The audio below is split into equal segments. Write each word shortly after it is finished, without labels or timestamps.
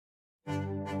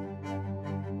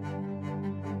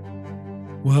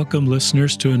Welcome,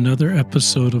 listeners, to another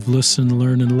episode of Listen,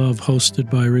 Learn, and Love, hosted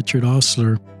by Richard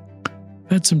Osler.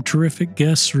 I've had some terrific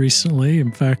guests recently,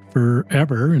 in fact,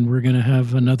 forever, and we're going to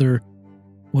have another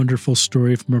wonderful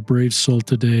story from a brave soul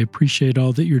today. Appreciate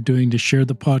all that you're doing to share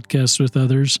the podcast with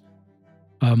others,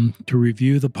 to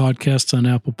review the podcast on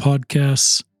Apple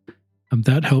Podcasts.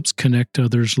 That helps connect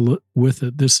others with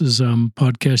it. This is a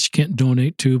podcast you can't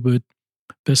donate to, but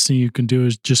best thing you can do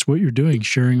is just what you're doing,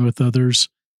 sharing with others,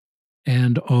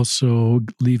 and also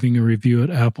leaving a review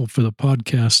at Apple for the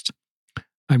podcast.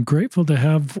 I'm grateful to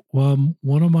have one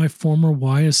of my former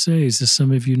YSAs. As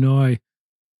some of you know,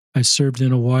 I served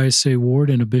in a YSA ward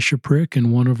in a bishopric,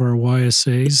 and one of our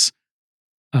YSAs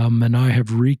and I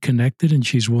have reconnected, and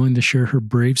she's willing to share her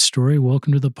brave story.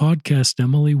 Welcome to the podcast,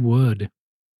 Emily Wood.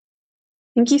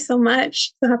 Thank you so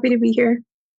much. So happy to be here.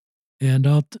 And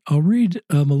I'll read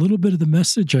a little bit of the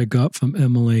message I got from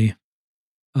Emily.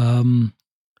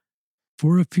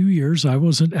 For a few years, I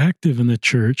wasn't active in the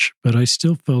church, but I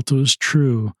still felt it was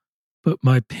true. But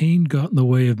my pain got in the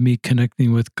way of me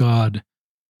connecting with God.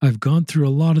 I've gone through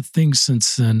a lot of things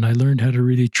since then. I learned how to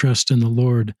really trust in the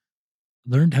Lord,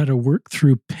 learned how to work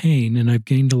through pain, and I've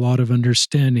gained a lot of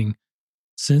understanding.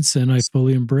 Since then, I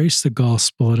fully embraced the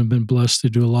gospel and have been blessed to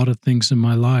do a lot of things in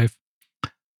my life.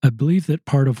 I believe that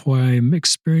part of why I'm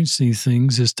experiencing these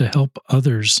things is to help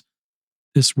others.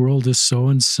 This world is so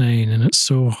insane, and it's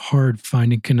so hard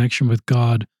finding connection with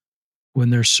God when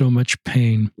there's so much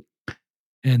pain.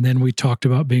 And then we talked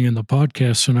about being in the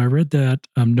podcast. When I read that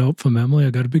note from Emily,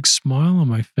 I got a big smile on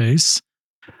my face.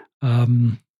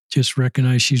 Just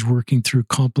recognize she's working through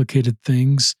complicated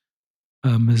things,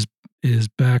 is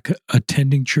back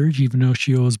attending church, even though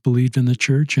she always believed in the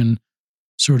church, and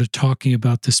sort of talking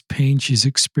about this pain she's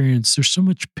experienced. There's so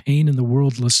much pain in the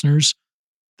world, listeners,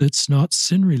 that's not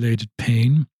sin-related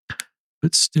pain,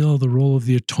 but still the role of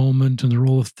the atonement and the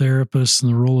role of therapists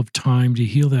and the role of time to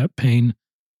heal that pain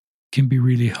can be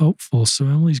really helpful. So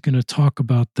Emily's going to talk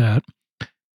about that.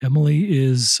 Emily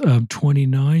is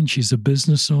 29. She's a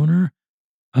business owner.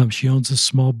 She owns a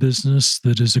small business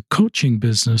that is a coaching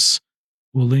business.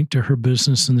 We'll link to her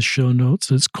business in the show notes.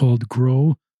 It's called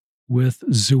Grow with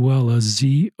Zoella,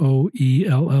 ZOELLA.com.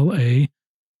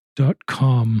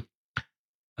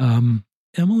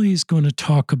 Emily's going to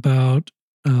talk about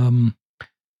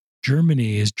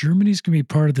Germany. Germany's going to be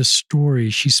part of the story.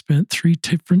 She spent 3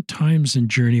 different times in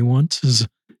Germany. Once as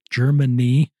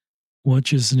Germany,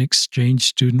 once as an exchange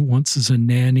student, once as a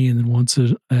nanny, and then once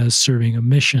as serving a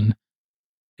mission.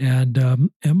 And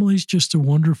Emily's just a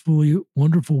wonderful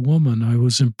woman. I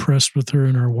was impressed with her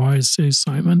in our YSA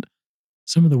assignment.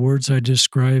 Some of the words I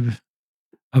describe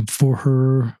for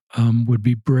her would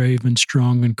be brave and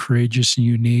strong and courageous and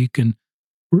unique, and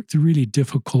work through really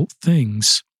difficult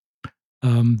things.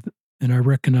 And I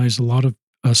recognize a lot of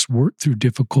us work through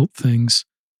difficult things.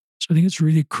 So I think it's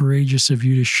really courageous of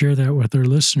you to share that with our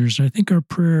listeners. And I think our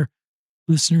prayer,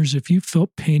 listeners, if you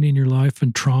felt pain in your life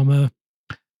and trauma,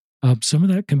 some of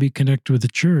that can be connected with the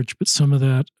church, but some of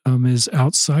that is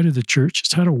outside of the church.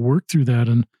 It's how to work through that,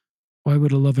 and why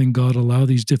would a loving God allow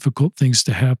these difficult things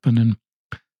to happen? And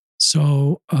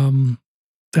so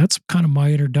that's kind of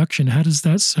my introduction. How does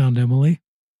that sound, Emily?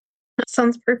 That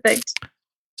sounds perfect.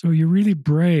 So you're really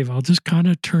brave. I'll just kind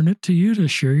of turn it to you to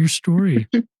share your story.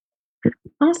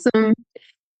 Awesome.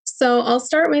 So I'll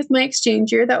start with my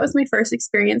exchange year. That was my first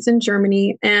experience in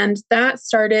Germany. And that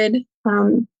started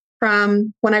from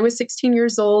when I was 16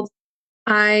 years old.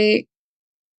 Up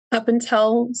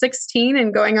until 16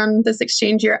 and going on this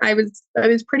exchange year, I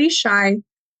was pretty shy.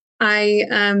 I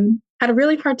had a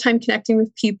really hard time connecting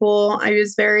with people. I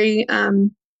was very, I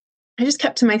just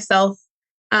kept to myself.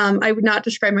 I would not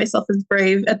describe myself as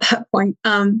brave at that point.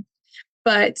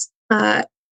 But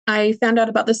I found out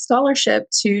about this scholarship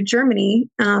to Germany,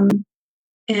 and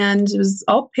it was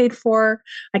all paid for.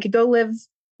 I could go live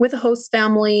with a host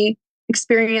family,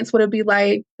 experience what it'd be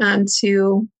like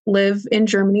to live in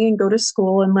Germany and go to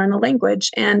school and learn the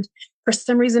language. And for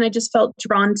some reason, I just felt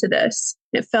drawn to this.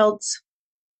 It felt,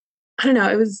 I don't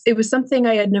know, it was something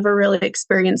I had never really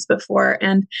experienced before.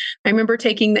 And I remember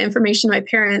taking the information to my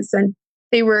parents, and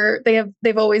they've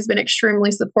always been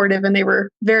extremely supportive, and they were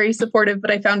very supportive.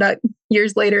 But I found out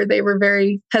years later, they were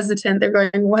very hesitant. They're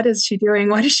going, "What is she doing?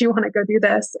 Why does she want to go do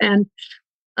this?" And,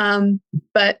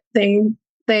 but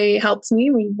they helped me.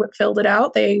 We filled it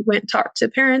out. They went and talked to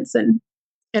parents, and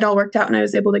it all worked out, and I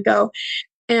was able to go.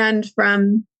 And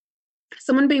from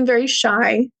someone being very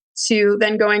shy to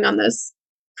then going on this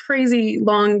crazy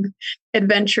long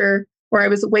adventure where I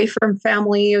was away from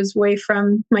family, I was away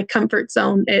from my comfort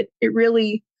zone. It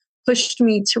really pushed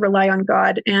me to rely on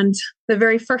God. And the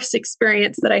very first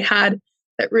experience that I had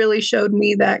that really showed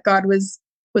me that God was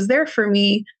there for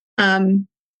me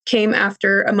came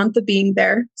after a month of being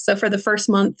there. So for the first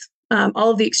month,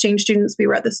 all of the exchange students, we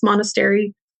were at this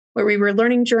monastery where we were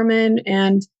learning German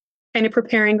and kind of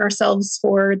preparing ourselves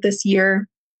for this year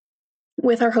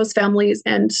with our host families.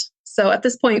 And so at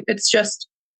this point, it's just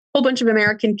a whole bunch of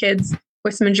American kids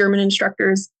with some German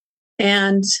instructors.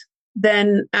 And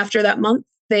then after that month,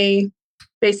 they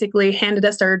basically handed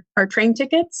us our train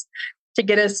tickets to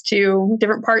get us to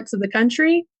different parts of the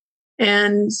country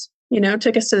and,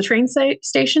 took us to the train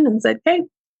station and said, "Hey,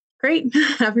 great,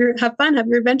 have fun, have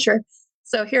your adventure."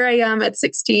 So here I am at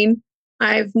 16.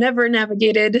 I've never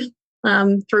navigated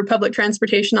through public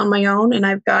transportation on my own. And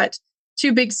I've got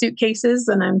 2 big suitcases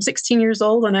and I'm 16 years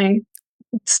old and I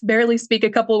barely speak a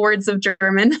couple words of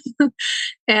German.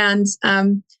 And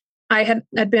I had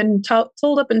been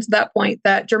told up until that point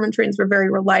that German trains were very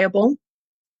reliable,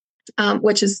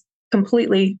 which is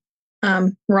completely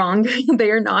wrong. They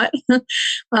are not.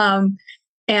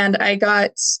 And I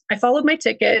followed my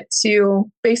ticket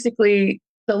to basically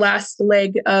the last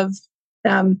leg of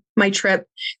my trip.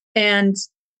 And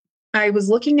I was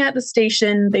looking at the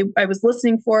station. I was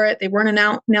listening for it. They weren't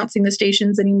announcing the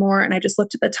stations anymore. And I just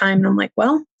looked at the time and I'm like,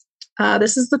 well,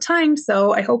 this is the time.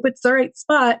 So I hope it's the right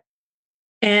spot.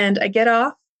 And I get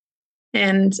off.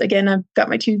 And again, I've got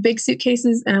my 2 big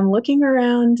suitcases and I'm looking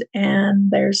around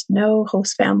and there's no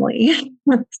host family.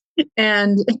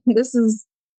 And this is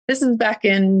back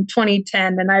in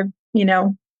 2010. And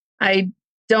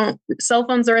cell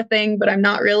phones are a thing, but I'm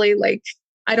not really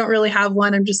I don't really have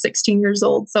one. I'm just 16 years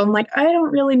old. So I'm like, I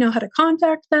don't really know how to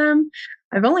contact them.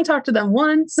 I've only talked to them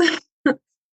once.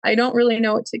 I don't really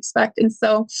know what to expect. And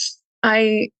so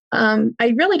I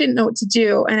really didn't know what to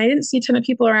do. And I didn't see a ton of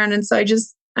people around. And so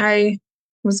I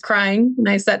was crying and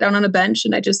I sat down on a bench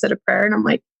and I just said a prayer and I'm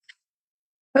like,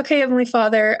 okay, Heavenly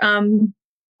Father,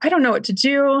 I don't know what to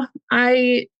do.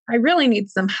 I really need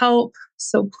some help.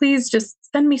 So please just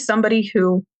send me somebody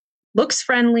who looks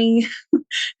friendly,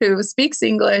 who speaks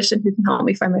English and who can help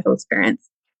me find my host parents.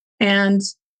 And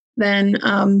then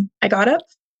I got up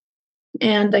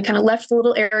and I kind of left the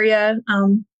little area,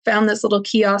 found this little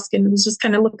kiosk and was just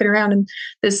kind of looking around. And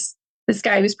this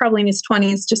guy who's probably in his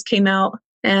 20s just came out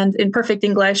and in perfect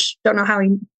English, don't know how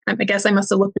I guess I must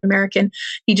have looked American.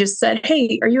 He just said,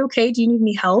 "Hey, are you okay? Do you need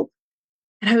any help?"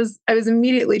 And I was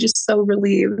immediately just so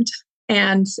relieved.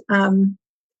 And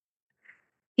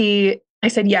I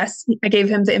said yes. I gave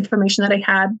him the information that I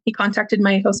had. He contacted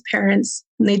my host parents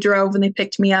and they drove and they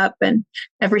picked me up and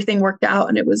everything worked out.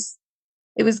 And it was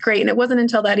great. And it wasn't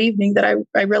until that evening that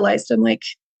I realized I'm like,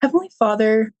 Heavenly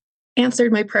Father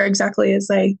answered my prayer exactly as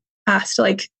I asked,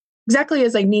 exactly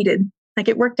as I needed.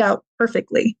 It worked out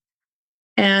perfectly.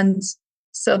 And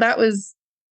so that was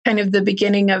kind of the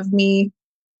beginning of me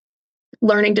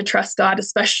learning to trust God,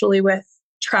 especially with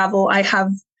travel. I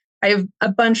have a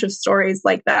bunch of stories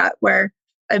like that where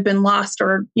I've been lost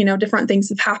or, different things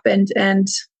have happened and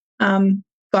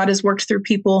God has worked through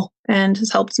people and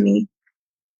has helped me.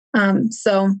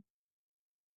 So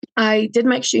I did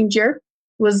my exchange year.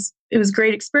 It was a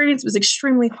great experience. It was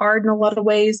extremely hard in a lot of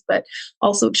ways, but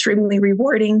also extremely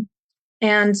rewarding.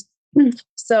 And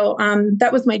so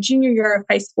that was my junior year of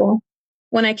high school.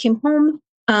 When I came home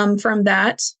from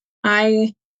that,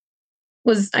 I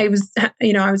was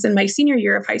in my senior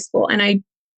year of high school and I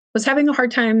was having a hard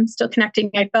time still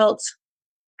connecting. I felt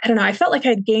like I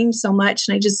had gained so much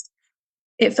and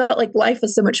it felt like life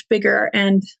was so much bigger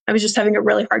and I was just having a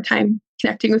really hard time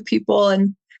connecting with people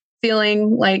and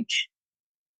feeling like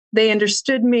they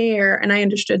understood me and I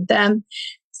understood them.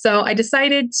 So I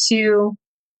decided to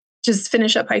just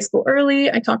finish up high school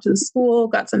early. I talked to the school,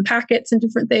 got some packets and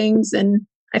different things, and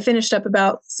I finished up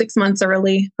about 6 months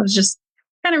early. I was just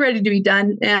kind of ready to be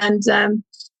done. And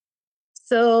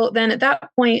so then at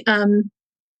that point,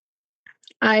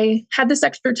 I had this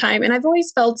extra time and I've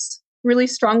always felt really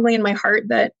strongly in my heart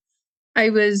that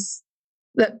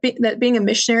that being a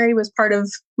missionary was part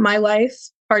of my life,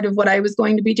 part of what I was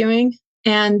going to be doing.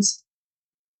 And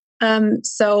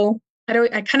so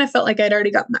I kind of felt like I'd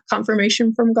already gotten that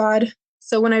confirmation from God.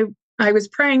 So when I was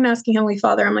praying and asking Heavenly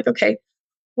Father, I'm like, okay,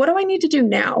 what do I need to do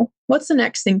now? What's the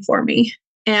next thing for me?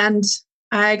 And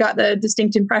I got the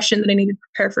distinct impression that I needed to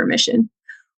prepare for a mission,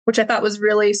 which I thought was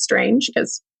really strange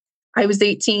because I was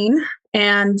 18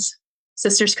 and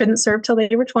sisters couldn't serve till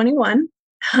they were 21.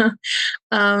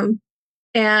 And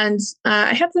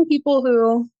I had some people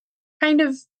who kind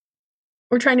of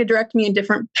were trying to direct me in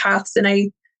different paths. And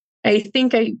I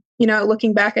think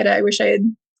looking back at it, I wish I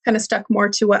had kind of stuck more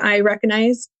to what I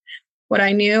recognized, what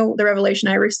I knew, the revelation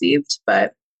I received.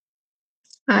 But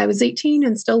I was 18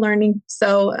 and still learning.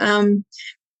 So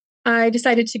I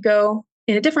decided to go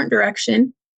in a different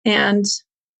direction. And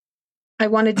I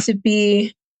wanted to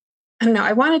be, I don't know,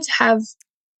 I wanted to have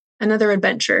another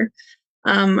adventure.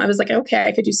 I was like, okay,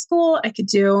 I could do school, I could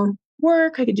do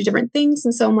work, I could do different things.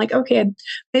 And so I'm like, okay,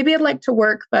 maybe I'd like to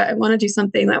work, but I want to do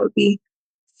something that would be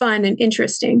fun and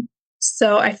interesting.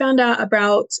 So I found out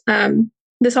about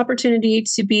this opportunity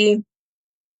to be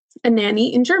a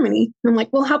nanny in Germany. And I'm like,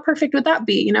 well, how perfect would that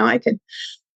be? You know, I could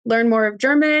learn more of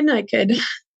German. I could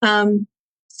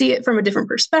see it from a different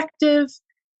perspective.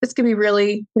 This could be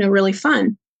really, really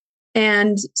fun.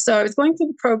 And so I was going through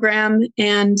the program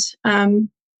and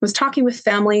was talking with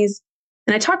families.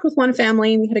 And I talked with one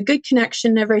family and we had a good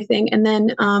connection and everything. And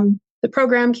then the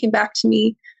program came back to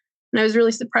me. And I was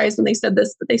really surprised when they said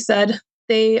this, but they said,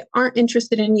 they aren't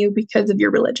interested in you because of your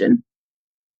religion.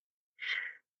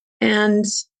 And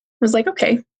I was like,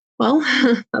 okay, well,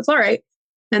 that's all right.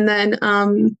 And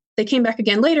then they came back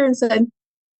again later and said,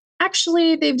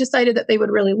 actually, they've decided that they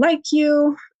would really like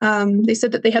you. They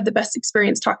said that they had the best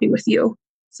experience talking with you.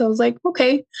 So I was like,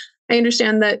 okay, I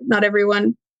understand that not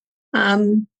everyone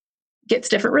gets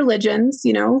different religions.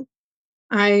 You know,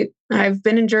 I've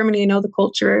been in Germany, I know the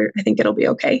culture. I think it'll be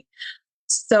okay.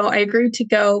 So I agreed to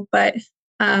go. But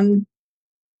as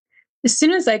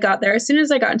soon as I got there, as soon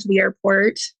as I got into the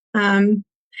airport and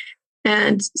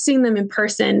seeing them in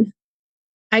person,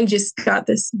 I just got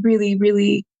this really,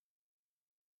 really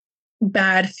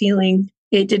bad feeling.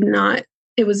 It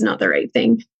was not the right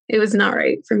thing. It was not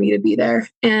right for me to be there.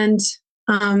 And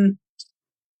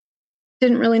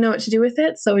didn't really know what to do with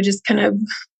it. So I just kind of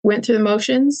went through the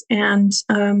motions. And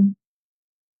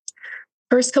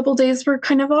first couple days were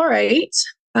kind of all right.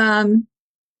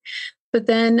 But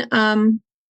then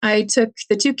I took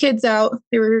the two kids out.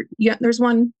 They were young. There's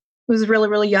one who was really,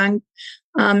 really young.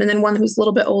 And then one who was a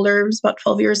little bit older, was about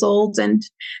 12 years old. And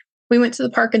we went to the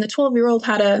park, and the 12-year-old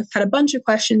had a bunch of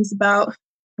questions about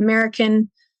American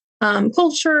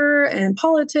culture and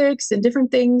politics and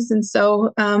different things. And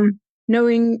so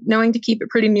knowing to keep it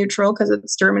pretty neutral because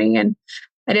it's Germany, and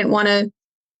I didn't want to,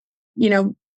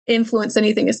 influence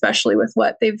anything, especially with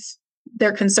what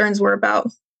their concerns were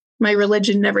about my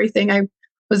religion and everything. I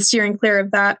was steering clear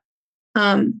of that.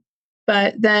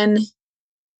 But then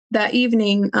that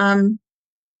evening, the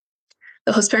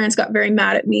host parents got very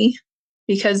mad at me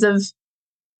because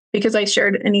I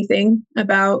shared anything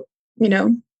about,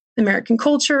 American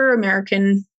culture,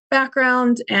 American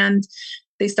background, and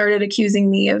they started accusing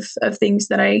me of things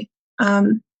that I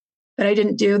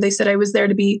didn't do. They said I was there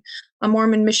to be a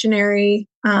Mormon missionary,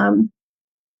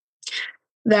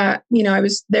 that, I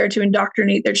was there to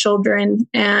indoctrinate their children,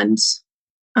 and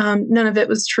none of it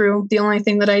was true. The only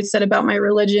thing that I said about my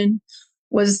religion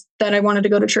was that I wanted to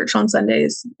go to church on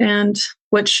Sundays, and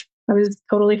which I was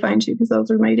totally fine to because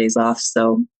those were my days off.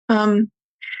 So,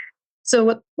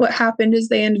 what happened is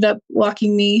they ended up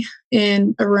locking me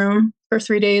in a room for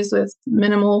 3 days with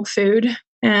minimal food,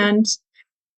 and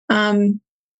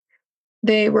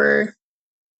they were.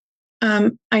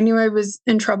 I knew I was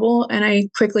in trouble, and I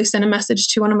quickly sent a message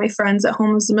to one of my friends at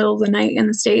home. It was the middle of the night in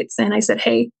the States, and I said,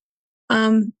 "Hey,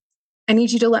 I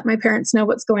need you to let my parents know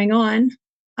what's going on,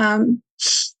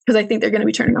 because I think they're going to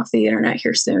be turning off the internet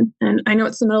here soon. And I know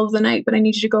it's the middle of the night, but I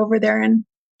need you to go over there and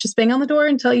just bang on the door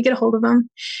until you get a hold of them."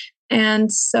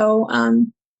 And so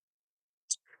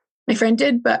my friend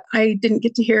did, but I didn't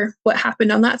get to hear what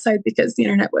happened on that side because the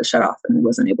internet was shut off and I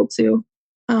wasn't able to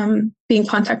be in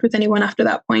contact with anyone after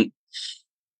that point.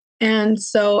 And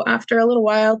so after a little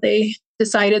while, they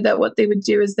decided that what they would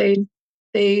do is they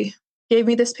gave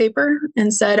me this paper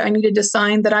and said I needed to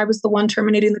sign that I was the one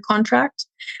terminating the contract.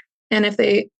 And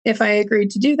if I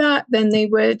agreed to do that, then they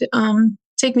would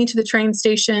take me to the train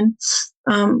station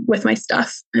with my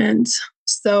stuff. And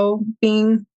so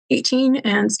being 18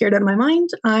 and scared out of my mind,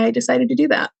 I decided to do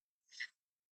that.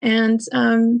 And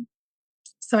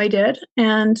so I did.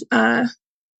 And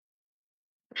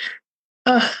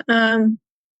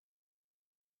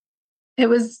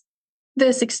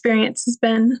this experience has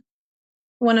been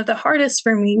one of the hardest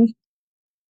for me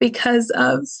because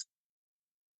the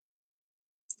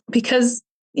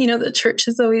church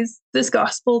is always, this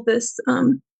gospel, this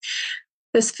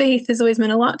faith has always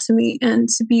meant a lot to me, and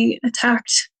to be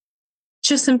attacked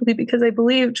just simply because I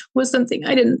believed was something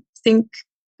I didn't think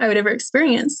I would ever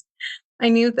experience. I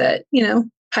knew that,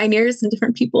 pioneers and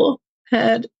different people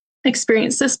had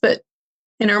experienced this, but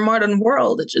in our modern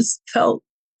world, it just felt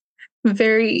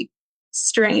very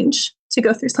strange to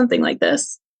go through something like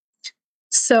this.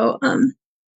 So,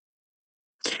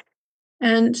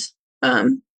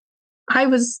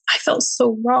 I felt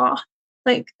so raw.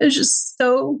 Like, it was just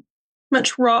so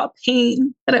much raw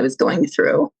pain that I was going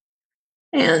through.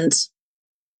 And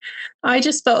I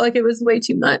just felt like it was way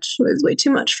too much. It was way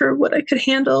too much for what I could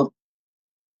handle.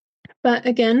 But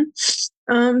again,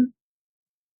 God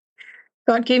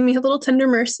gave me a little tender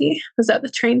mercy. I was at the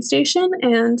train station,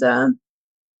 and I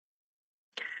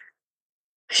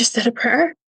just said a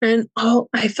prayer, and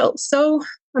I felt so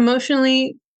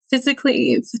emotionally,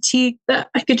 physically fatigued that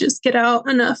I could just get out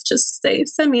enough just to say,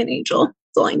 "Send me an angel."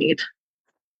 That's all I need.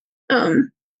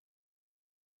 Um,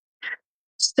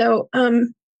 so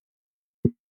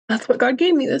that's what God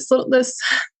gave me. This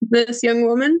young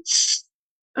woman.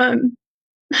 Um,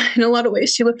 in a lot of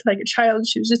ways, she looked like a child.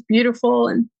 She was just beautiful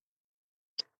and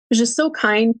was just so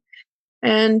kind.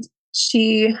 And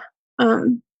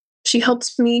um, she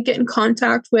helped me get in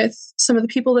contact with some of the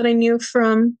people that I knew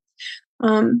from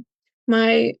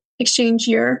my exchange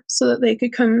year, so that they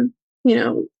could come,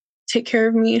 take care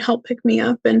of me and help pick me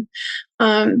up. And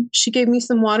she gave me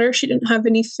some water. She didn't have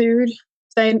any food,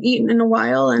 so I hadn't eaten in a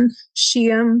while, and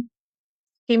she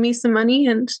gave me some money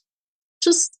and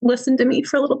just listened to me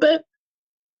for a little bit,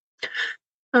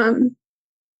 um,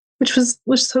 which was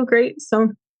so great.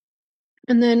 So,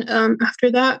 and then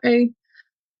after that, I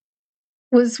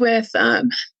was with a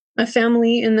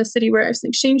family in the city where I was an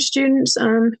exchange student,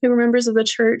 who were members of the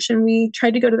church, and we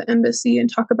tried to go to the embassy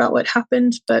and talk about what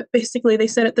happened. But basically, they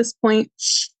said at this point,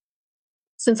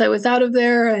 since I was out of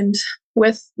there and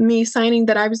with me signing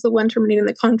that I was the one terminating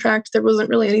the contract, there wasn't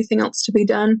really anything else to be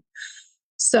done.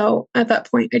 So at that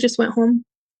point, I just went home,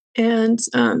 and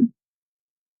I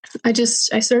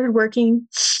started working,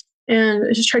 and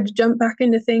I just tried to jump back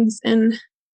into things, and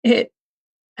it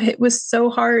was so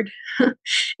hard.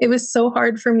 It was so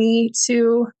hard for me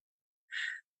to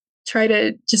try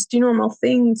to just do normal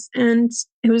things. And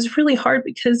it was really hard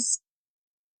because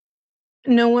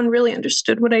no one really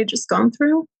understood what I had just gone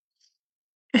through.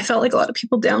 I felt like a lot of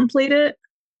people downplayed it.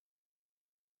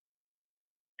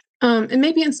 And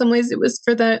maybe in some ways it was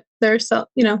for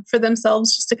for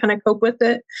themselves, just to kind of cope with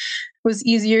it. It was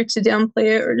easier to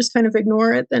downplay it or just kind of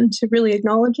ignore it than to really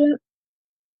acknowledge it.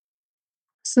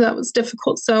 So that was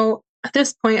difficult. So at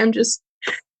this point, I'm just,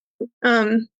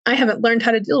 I haven't learned how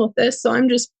to deal with this. So I'm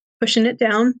just pushing it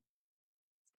down,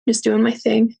 just doing my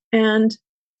thing. And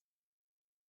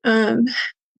then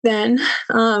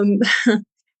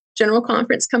General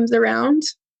Conference comes around,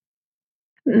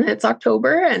 and it's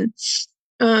October, and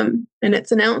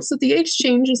it's announced that the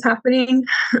exchange is happening.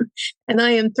 And I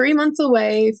am 3 months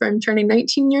away from turning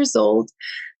 19 years old.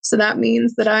 So that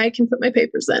means that I can put my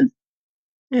papers in.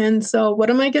 And so what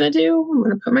am I going to do? I'm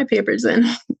going to put my papers in,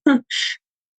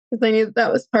 because I knew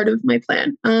that was part of my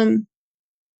plan. And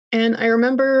I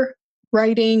remember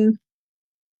writing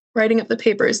up the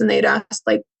papers, and they'd asked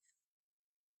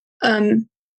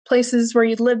places where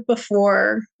you'd lived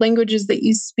before, languages that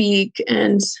you speak,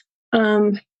 and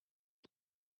I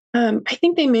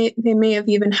think they may have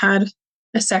even had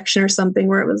a section or something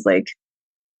where it was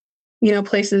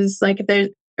places like there,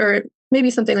 or maybe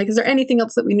something like, is there anything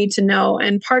else that we need to know?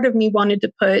 And part of me wanted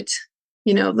to put,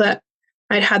 that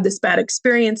I'd had this bad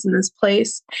experience in this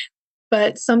place,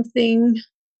 but something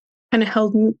kind of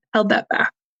held that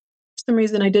back. For some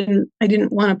reason, I didn't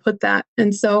want to put that.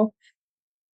 And so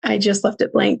I just left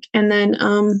it blank. And then,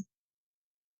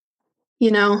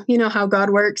 you know how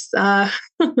God works.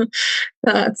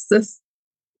 It's this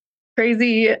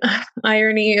crazy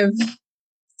irony of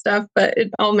stuff, but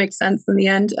it all makes sense in the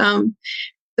end.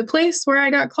 The place where I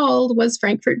got called was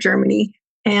Frankfurt, Germany,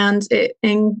 and the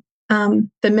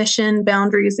mission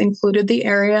boundaries included the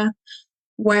area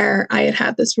where I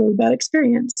had this really bad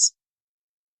experience.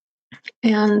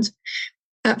 And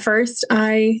at first,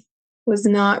 I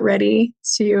wasn't ready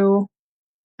to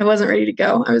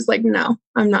go. I was like, no,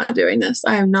 I'm not doing this.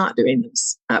 I am not doing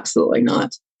this. Absolutely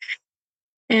not.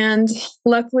 And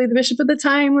luckily, the bishop at the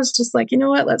time was just like, you know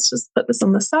what, let's just put this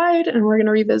on the side, and we're going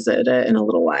to revisit it in a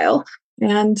little while.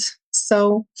 And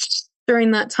so during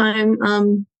that time,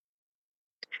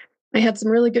 I had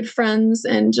some really good friends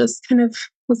and just kind of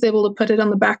was able to put it on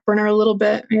the back burner a little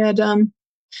bit. I had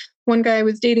one guy I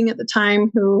was dating at the time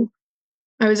who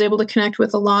I was able to connect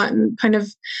with a lot and kind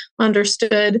of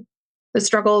understood the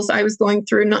struggles I was going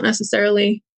through, not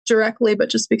necessarily directly, but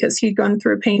just because he'd gone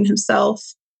through pain himself.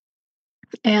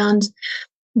 And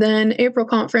then April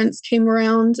Conference came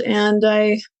around, and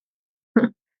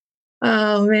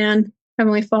oh man,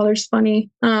 Heavenly Father's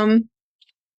funny.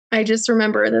 I just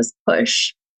remember this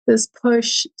push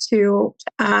to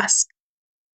ask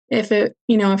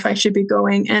if I should be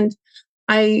going. And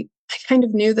I kind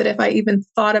of knew that if I even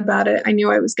thought about it, I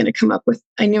knew I was going to come up with,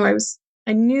 I knew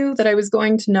that I was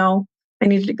going to know I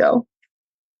needed to go.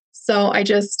 So I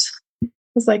just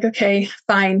was like, okay,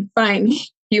 fine, fine.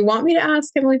 You want me to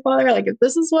ask Heavenly Father? Like, if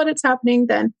this is what it's happening,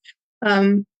 then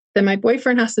my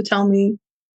boyfriend has to tell me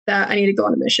that I need to go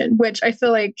on a mission, which I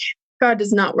feel like God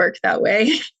does not work that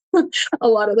way a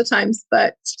lot of the times.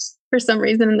 But for some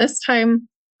reason, this time,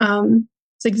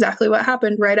 it's exactly what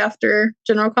happened. Right after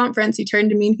General Conference, he turned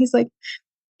to me and he's like,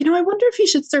 I wonder if you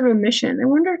should serve a mission. I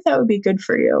wonder if that would be good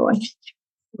for you. And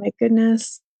my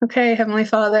goodness. Okay, Heavenly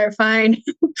Father, fine.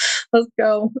 Let's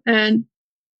go. And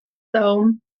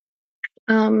so,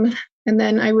 and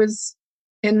then I was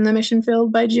in the mission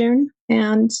field by June.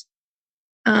 And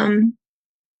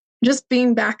just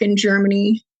being back in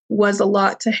Germany was a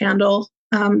lot to handle.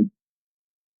 I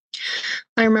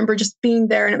remember just being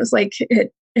there, and it was like,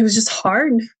 it was just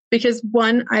hard because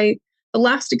the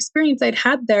last experience I'd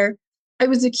had there, I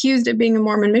was accused of being a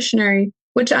Mormon missionary,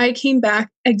 which I came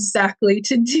back exactly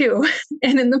to do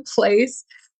and in the place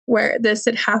where this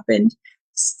had happened.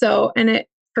 So, and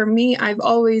for me, I've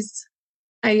learned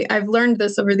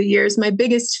this over the years. My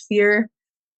biggest fear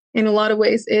in a lot of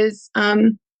ways is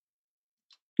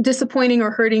disappointing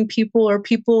or hurting people, or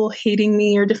people hating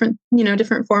me, or different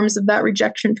forms of that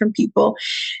rejection from people.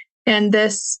 And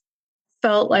this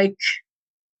felt like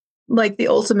the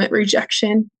ultimate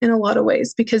rejection in a lot of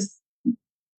ways, because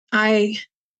I've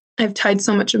tied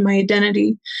so much of my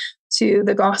identity to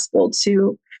the gospel,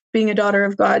 to being a daughter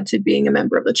of God, to being a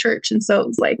member of the church. And so it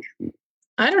was like,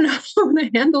 I don't know how I'm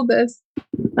going to handle this.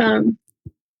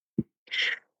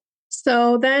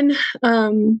 So then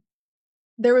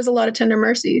there was a lot of tender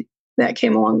mercy that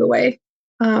came along the way.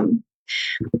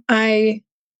 I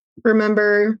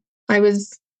remember I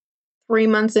was 3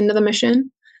 months into the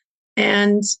mission,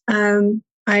 and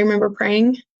I remember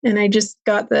praying, and I just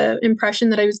got the impression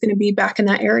that I was going to be back in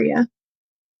that area.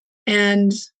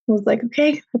 And I was like,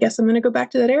 okay, I guess I'm going to go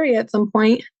back to that area at some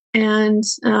point. And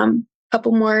a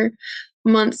couple more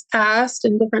months passed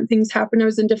and different things happened. I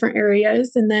was in different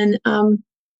areas. And then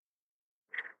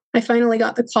I finally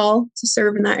got the call to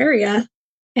serve in that area.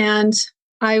 And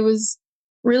I was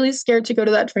really scared to go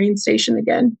to that train station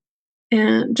again.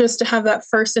 And just to have that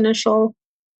first initial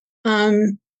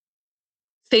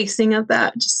facing of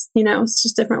that, just, it's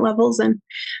just different levels. And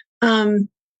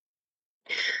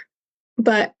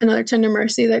but another tender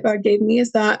mercy that God gave me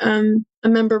is that a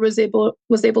member was able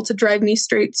to drive me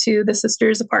straight to the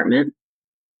sister's apartment.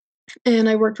 And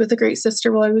I worked with a great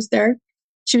sister while I was there.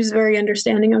 She was very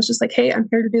understanding. I was just like, hey, I'm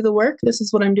here to do the work. This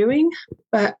is what I'm doing.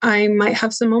 But I might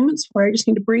have some moments where I just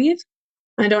need to breathe.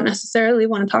 I don't necessarily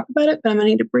want to talk about it, but I'm going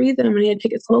to need to breathe, and I'm going to need to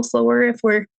take it a little slower if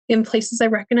we're in places I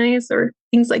recognize or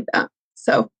things like that.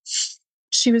 So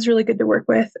she was really good to work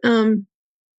with. And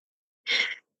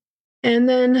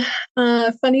then,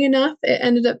 funny enough, it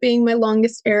ended up being my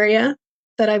longest area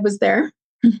that I was there.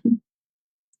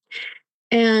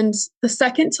 And the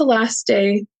second to last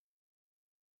day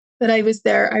that I was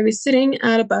there, I was sitting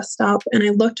at a bus stop, and I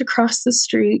looked across the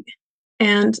street,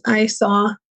 and I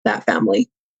saw that family.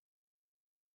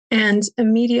 And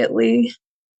immediately,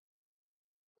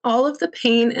 all of the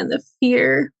pain and the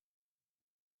fear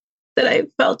that I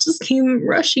felt just came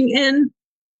rushing in.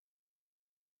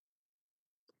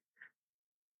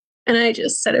 And I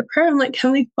just said a prayer. I'm like,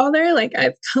 Heavenly Father, like,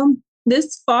 I've come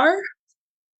this far,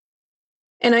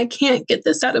 and I can't get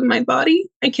this out of my body.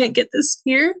 I can't get this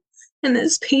fear and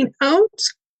this pain out.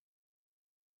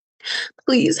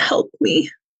 Please help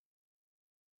me.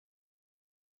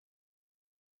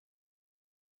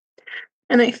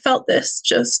 And I felt this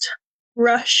just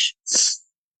rush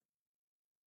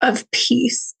of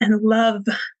peace and love.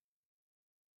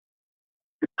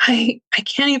 I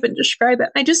can't even describe it.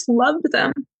 I just loved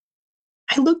them.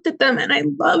 I looked at them and I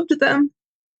loved them.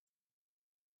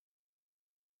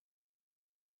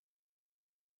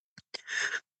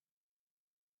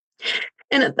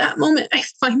 And at that moment, I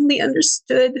finally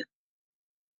understood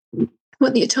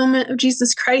what the atonement of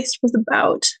Jesus Christ was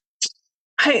about.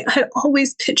 I had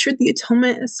always pictured the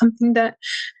atonement as something that,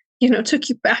 took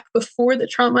you back before the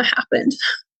trauma happened.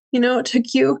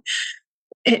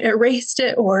 It erased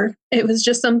it, or it was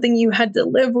just something you had to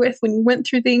live with when you went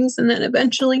through things. And then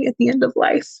eventually at the end of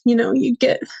life, you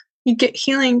get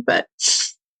healing. But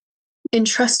in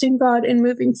trusting God and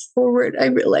moving forward, I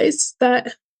realized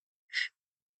that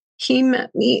He met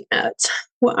me at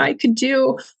what I could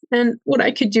do. And what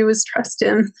I could do is trust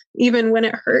Him, even when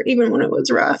it hurt, even when it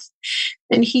was rough.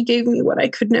 And He gave me what I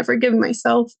could never give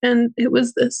myself. And it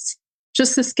was this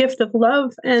gift of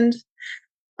love and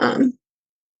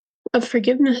of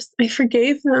forgiveness. I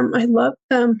forgave them. I loved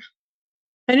them.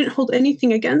 I didn't hold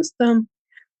anything against them.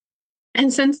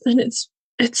 And since then, it's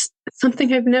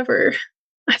something I've never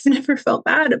felt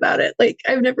bad about it. Like,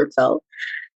 I've never felt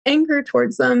anger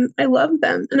towards them. I love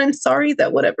them. And I'm sorry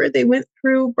that whatever they went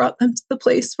through brought them to the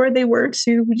place where they were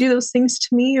to do those things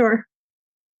to me or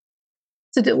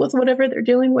to deal with whatever they're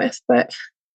dealing with. But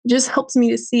it just helps me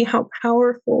to see how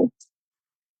powerful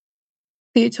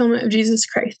the atonement of Jesus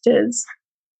Christ is.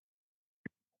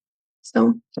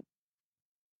 So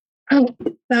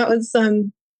that was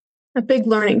a big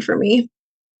learning for me.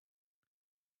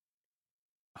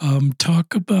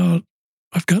 Talk about,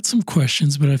 I've got some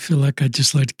questions, but I feel like I'd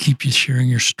just like to keep you sharing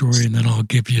your story and then I'll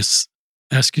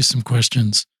ask you some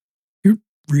questions. You're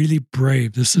really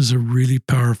brave. This is a really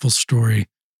powerful story.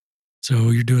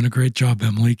 So you're doing a great job,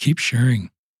 Emily. Keep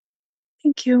sharing.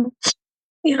 Thank you.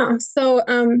 Yeah. So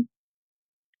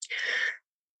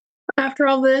after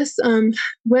all this,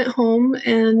 went home,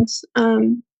 and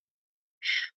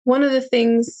one of the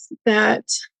things that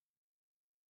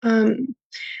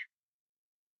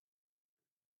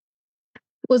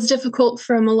was difficult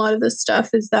from a lot of this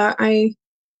stuff is that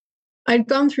I'd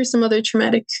gone through some other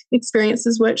traumatic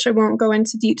experiences, which I won't go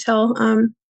into detail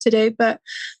today, but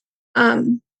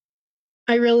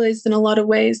I realized in a lot of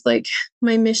ways, like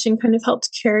my mission kind of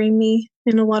helped carry me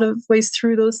in a lot of ways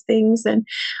through those things. And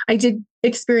I did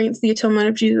experience the atonement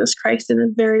of Jesus Christ in a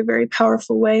very, very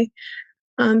powerful way.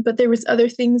 But there was other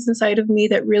things inside of me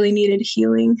that really needed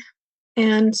healing.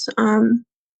 And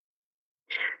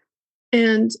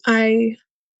I,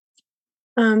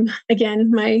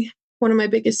 again, one of my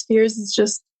biggest fears is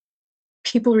just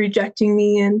people rejecting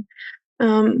me and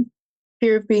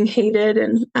fear of being hated.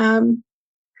 And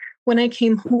when I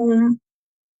came home,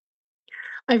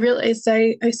 I realized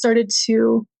I started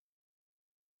to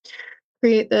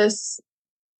create this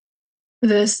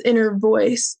inner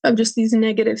voice of just these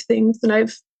negative things that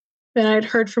I'd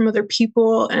heard from other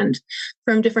people and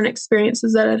from different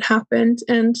experiences that had happened.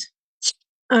 And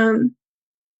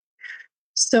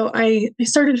so I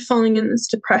started falling in this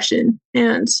depression,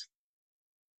 and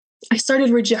I started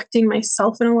rejecting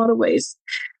myself in a lot of ways.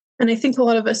 And I think a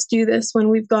lot of us do this when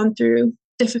we've gone through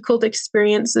difficult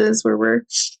experiences where we're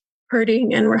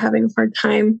hurting and we're having a hard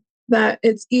time, that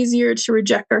it's easier to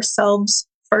reject ourselves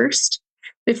first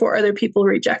before other people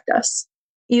reject us.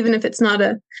 Even if it's not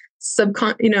a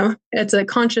it's a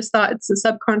conscious thought, it's a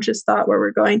subconscious thought where we're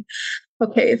going,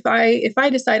 okay, if I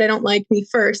decide I don't like me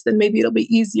first, then maybe it'll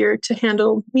be easier to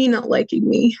handle me not liking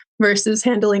me versus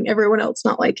handling everyone else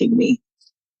not liking me.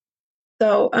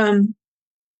 So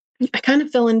I kind of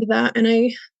fell into that,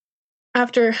 and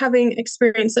after having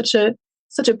experienced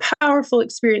such a powerful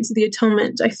experience of the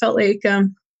atonement, I felt like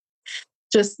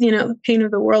just the pain of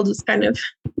the world just kind of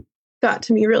got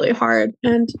to me really hard,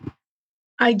 and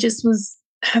I just was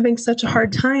having such a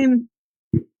hard time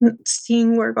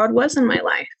seeing where God was in my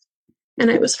life. And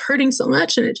I was hurting so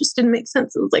much, and it just didn't make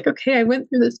sense. It was like, okay, I went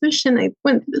through this mission, I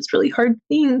went through this really hard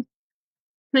thing, and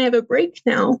I have a break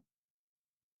now.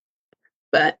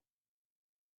 But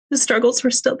the struggles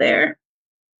were still there.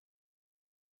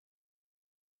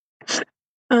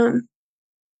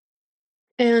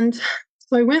 And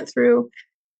so I went through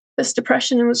this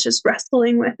depression and was just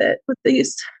wrestling with it, with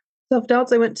these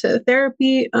self-doubts. I went to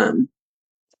therapy.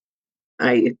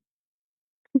 I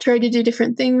tried to do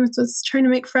different things, was trying to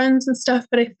make friends and stuff,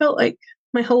 but I felt like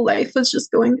my whole life was just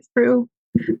going through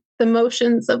the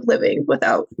motions of living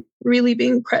without really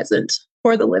being present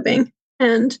for the living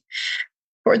and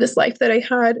for this life that I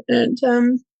had. And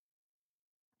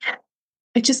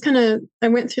I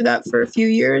went through that for a few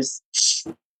years,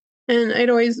 and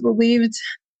I'd always believed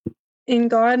in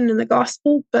God and in the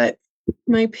gospel, but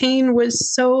my pain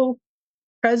was so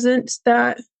present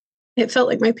that it felt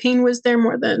like my pain was there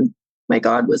more than my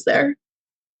God was there.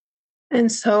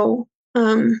 And so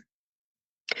God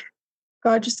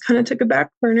just kind of took a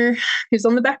back burner. He was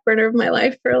on the back burner of my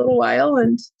life for a little while,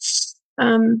 and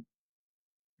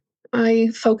I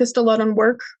focused a lot on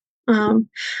work.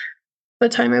 The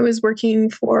time I was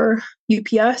working for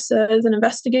UPS as an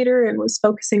investigator and was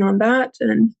focusing on that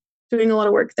and doing a lot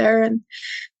of work there. And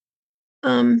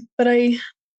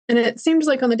it seemed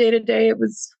like on the day-to-day it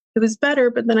was better,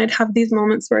 but then I'd have these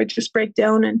moments where I'd just break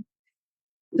down, and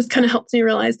this kind of helped me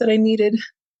realize that I needed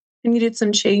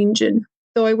some change. And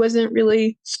though I wasn't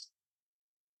really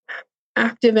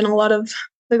active in a lot of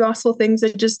the gospel things,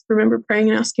 I just remember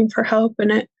praying and asking for help,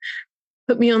 and it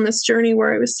put me on this journey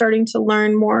where I was starting to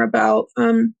learn more about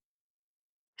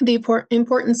the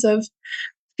importance of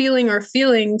feeling our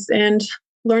feelings and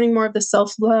learning more of the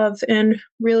self-love, and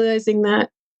realizing that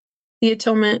the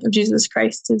atonement of Jesus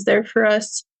Christ is there for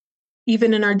us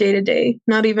even in our day-to-day.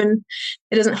 It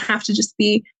doesn't have to just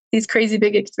be these crazy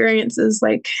big experiences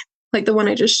like the one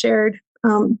I just shared.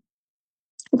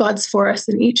 God's for us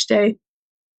in each day.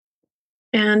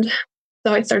 And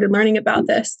So I started learning about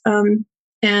this.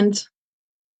 And,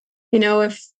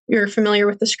 if you're familiar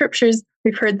with the scriptures,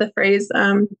 we've heard the phrase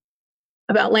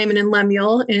about Laman and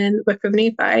Lemuel in the Book of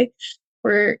Nephi,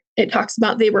 where it talks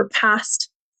about they were past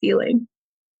feeling,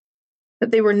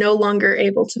 that they were no longer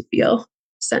able to feel,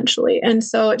 essentially. And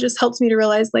so it just helps me to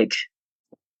realize, like,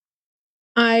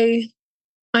 I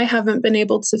haven't been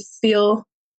able to feel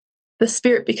the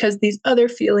Spirit because these other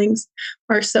feelings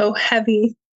are so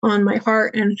heavy on my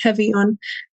heart and heavy on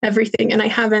everything. And I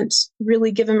haven't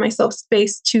really given myself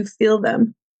space to feel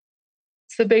them.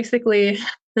 So basically,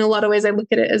 in a lot of ways, I look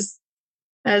at it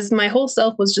as my whole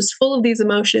self was just full of these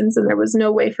emotions, and there was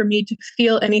no way for me to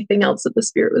feel anything else that the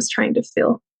Spirit was trying to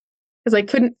feel, because I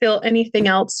couldn't feel anything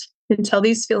else until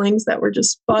these feelings that were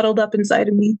just bottled up inside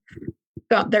of me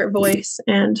got their voice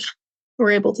and were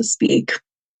able to speak.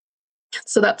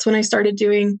 So that's when I started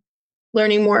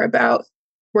learning more about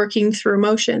working through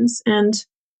emotions and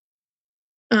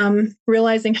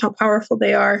realizing how powerful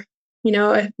they are.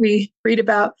 We read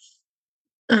about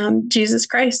Jesus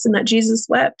Christ and that Jesus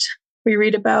wept. We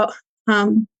read about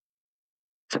how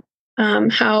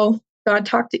God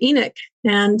talked to Enoch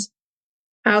and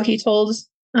how he told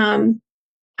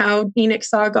how Enoch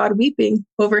saw God weeping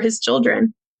over his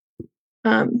children.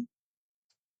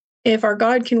 If our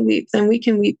God can weep, then we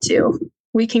can weep too.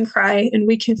 We can cry and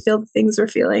we can feel the things we're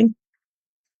feeling.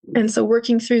 And so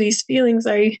working through these feelings,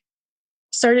 I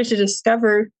started to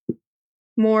discover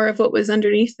more of what was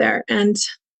underneath there. And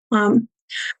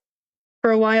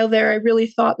for a while there, I really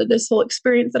thought that this whole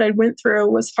experience that I went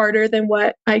through was harder than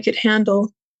what I could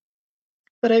handle.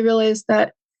 But I realized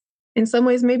that in some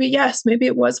ways, maybe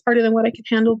it was harder than what I could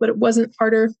handle, but it wasn't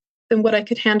harder than what I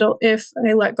could handle if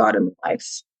I let God in my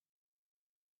life.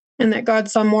 And that God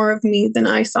saw more of me than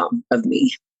I saw of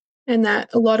me. And that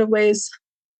a lot of ways,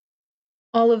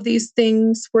 all of these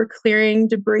things were clearing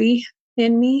debris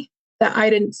in me that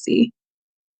I didn't see.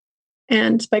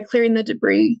 And by clearing the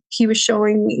debris, he was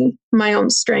showing me my own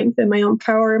strength and my own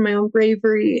power and my own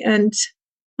bravery. And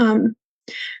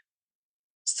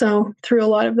so through a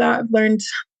lot of that, I've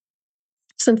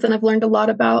learned a lot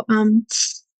about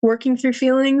working through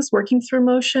feelings, working through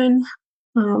emotion,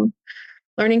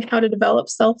 learning how to develop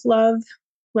self-love,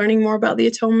 learning more about the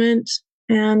atonement.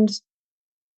 And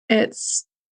it's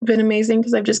been amazing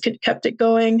because I've just kept it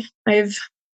going. I've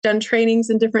done trainings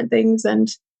and different things, and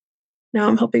now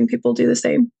I'm helping people do the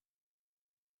same.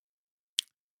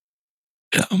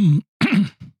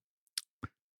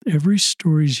 Every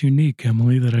story is unique,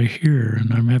 Emily, that I hear,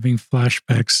 and I'm having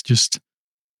flashbacks just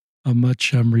how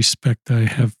much respect I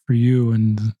have for you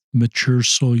and the mature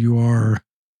soul you are.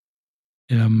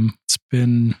 It's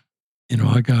been,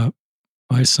 I got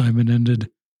my assignment ended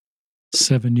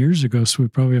 7 years ago, so we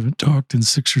probably haven't talked in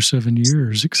 6 or 7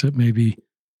 years, except maybe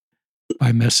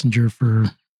by messenger for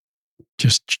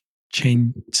just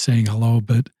saying hello.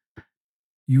 But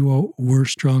you were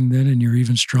strong then, and you're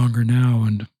even stronger now.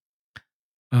 And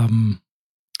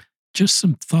just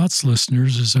some thoughts,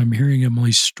 listeners, as I'm hearing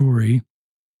Emily's story.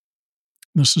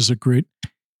 This is a great,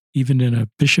 even in a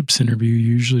bishop's interview,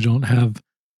 you usually don't have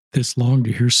this long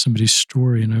to hear somebody's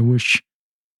story. And I wish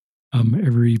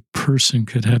every person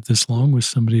could have this long with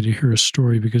somebody to hear a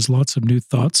story, because lots of new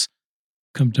thoughts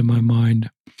come to my mind.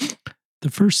 The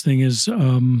first thing is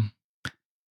you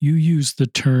use the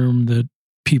term that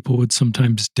people would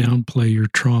sometimes downplay your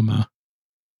trauma.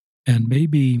 And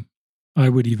maybe I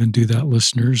would even do that,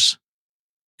 listeners.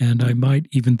 And I might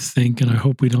even think, and I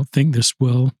hope we don't think this,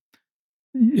 well,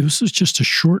 it was just a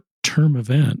short-term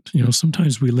event.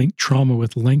 Sometimes we link trauma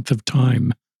with length of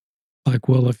time. Like,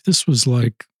 well, if this was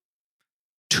like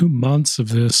 2 months of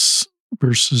this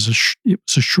versus it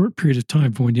was a short period of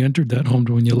time from when you entered that home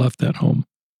to when you left that home.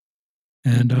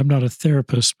 And I'm not a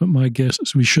therapist, but my guess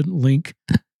is we shouldn't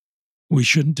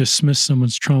dismiss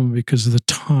someone's trauma because of the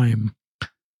time.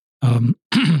 And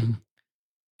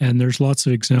there's lots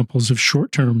of examples of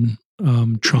short-term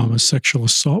trauma. Sexual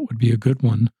assault would be a good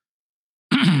one.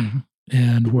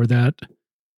 And where that,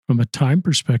 from a time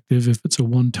perspective, if it's a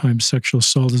one-time sexual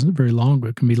assault, isn't very long, but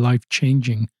it can be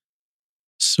life-changing.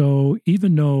 So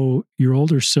even though your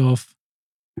older self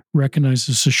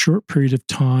recognizes a short period of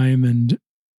time,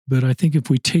 but I think if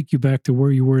we take you back to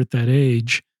where you were at that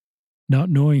age, not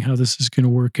knowing how this is going to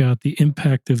work out, the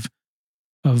impact of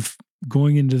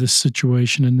going into this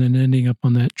situation and then ending up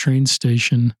on that train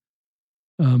station,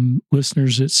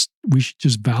 listeners, we should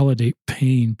just validate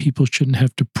pain. People shouldn't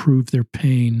have to prove their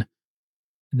pain.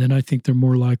 And then I think they're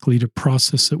more likely to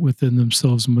process it within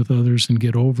themselves and with others and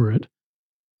get over it.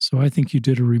 So I think you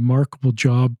did a remarkable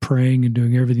job praying and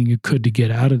doing everything you could to get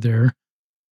out of there.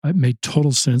 It made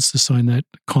total sense to sign that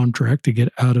contract to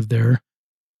get out of there.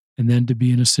 and then to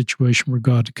be in a situation where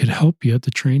God could help you at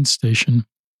the train station.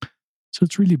 So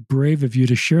it's really brave of you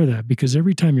to share that, because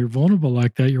every time you're vulnerable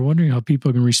like that, you're wondering how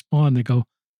people can respond. They go,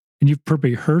 and you've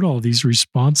probably heard all these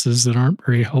responses that aren't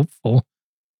very helpful.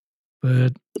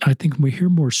 But I think when we hear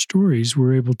more stories,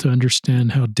 we're able to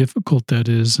understand how difficult that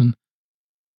is, and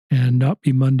not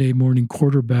be Monday morning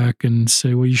quarterback and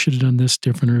say, well, you should have done this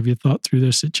different, or have you thought through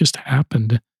this? It just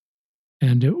happened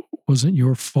and it wasn't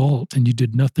your fault and you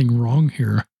did nothing wrong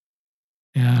here.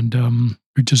 And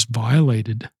you're just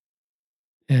violated.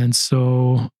 And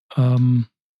so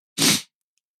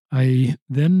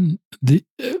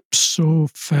so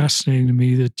fascinating to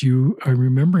me that I'm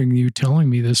remembering you telling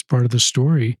me this part of the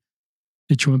story,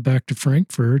 that you went back to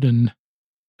Frankfurt and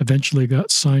eventually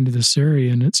got signed to this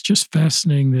area. And it's just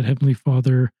fascinating that Heavenly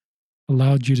Father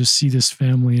allowed you to see this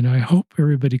family. And I hope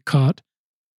everybody caught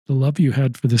the love you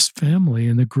had for this family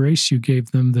and the grace you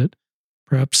gave them, that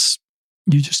perhaps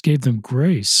you just gave them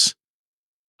grace.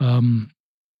 And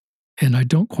I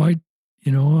don't quite,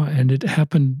 and it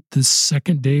happened the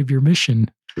second day of your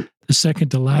mission, the second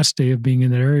to last day of being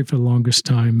in that area for the longest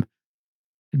time.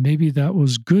 And maybe that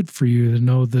was good for you to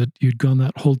know that you'd gone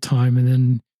that whole time, and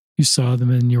then you saw them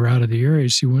and you were out of the area,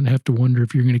 so you wouldn't have to wonder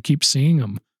if you're going to keep seeing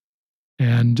them.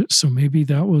 And so maybe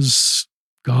that was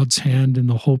God's hand in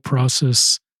the whole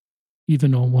process.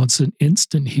 Even though once an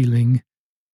instant healing,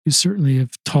 you certainly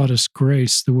have taught us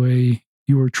grace the way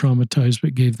you were traumatized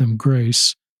but gave them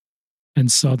grace, and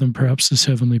saw them perhaps as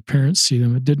heavenly parents see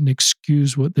them. It didn't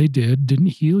excuse what they did, didn't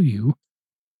heal you,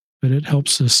 but it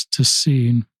helps us to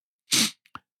see.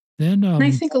 Then and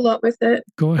I think a lot with it.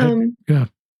 Go ahead. Yeah.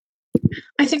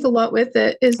 I think a lot with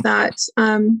it is that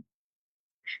I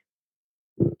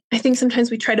think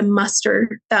sometimes we try to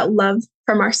muster that love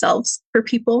from ourselves for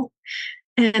people.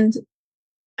 And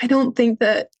I don't think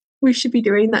that we should be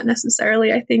doing that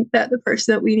necessarily. I think that the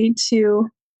person that we need to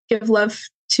give love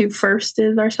to first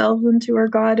is ourselves and to our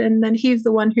God. And then He's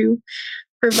the one who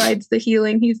provides the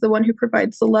healing. He's the one who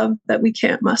provides the love that we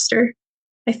can't muster.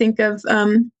 I think of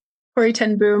Corrie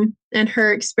ten Boom and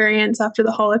her experience after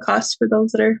the Holocaust, for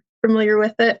those that are familiar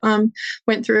with it,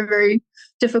 went through a very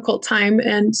difficult time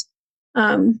and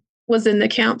was in the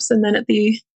camps. And then at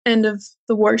the end of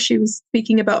the war, she was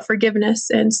speaking about forgiveness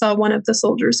and saw one of the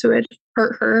soldiers who had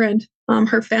hurt her and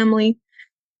her family.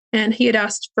 And he had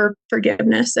asked for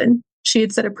forgiveness, and she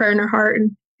had said a prayer in her heart,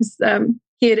 and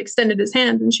he had extended his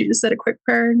hand, and she just said a quick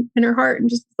prayer in her heart and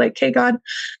just like, hey, God,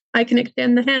 I can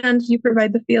extend the hand, you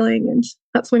provide the feeling. And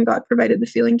that's when God provided the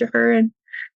feeling to her. And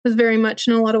it was very much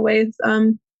in a lot of ways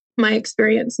my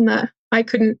experience in that I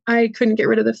couldn't get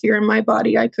rid of the fear in my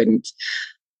body. I couldn't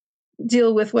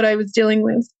deal with what I was dealing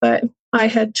with, but I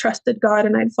had trusted God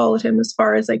and I'd followed Him as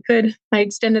far as I could. I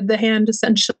extended the hand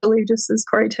essentially just as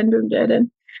Corrie ten Boom did,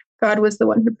 and God was the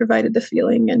one who provided the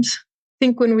feeling. And I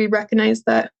think when we recognize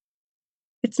that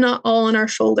it's not all on our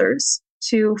shoulders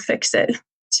to fix it,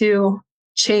 to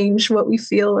change what we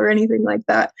feel or anything like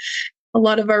that, a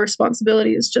lot of our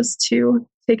responsibility is just to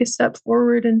take a step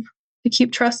forward and to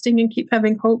keep trusting and keep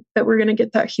having hope that we're going to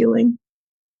get that healing.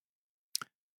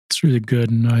 It's really good.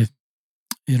 And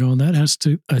that has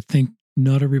to, I think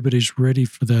not everybody's ready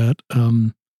for that.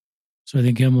 So I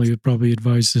think Emily would probably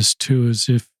advise this too, is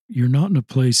if you're not in a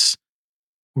place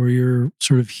where you're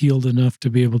sort of healed enough to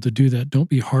be able to do that, don't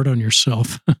be hard on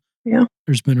yourself. Yeah.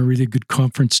 There's been a really good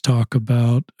conference talk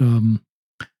about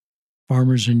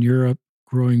farmers in Europe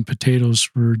growing potatoes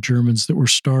for Germans that were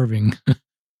starving.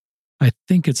 I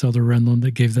think it's Elder Renlund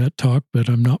that gave that talk, but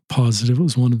I'm not positive. It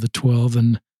was one of the 12,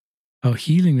 and how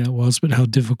healing that was, but how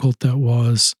difficult that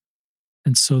was.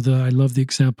 And so I love the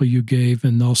example you gave,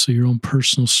 and also your own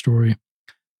personal story,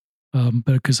 but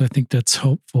because I think that's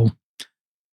helpful.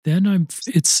 Then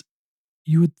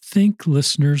you would think,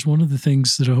 listeners, one of the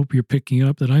things that I hope you're picking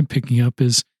up, that I'm picking up,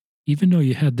 is even though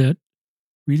you had that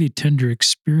really tender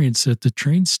experience at the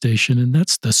train station, and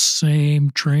that's the same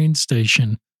train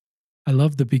station. I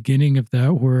love the beginning of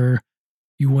that, where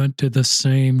you went to the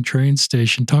same train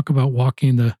station. Talk about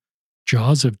walking the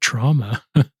jaws of trauma.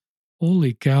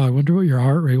 Holy cow, I wonder what your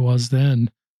heart rate was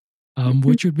then,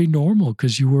 which would be normal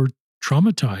because you were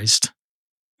traumatized.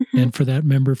 And for that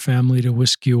member family to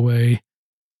whisk you away.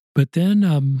 But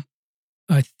then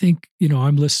I think,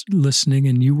 I'm listening,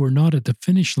 and you were not at the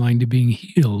finish line to being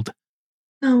healed.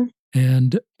 No.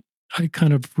 And I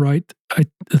kind of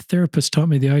the therapist taught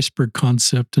me the iceberg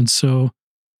concept. And so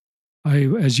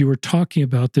as you were talking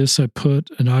about this, I put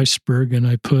an iceberg and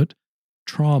I put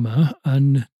trauma,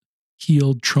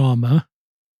 unhealed trauma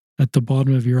at the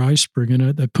bottom of your iceberg.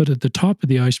 And I put at the top of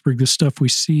the iceberg the stuff we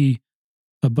see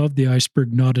above the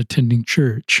iceberg, not attending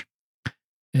church.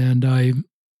 And I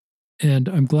And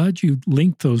I'm glad you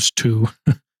linked those two.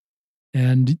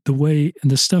 And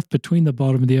the stuff between the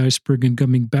bottom of the iceberg and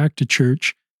coming back to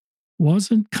church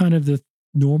wasn't kind of the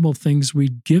normal things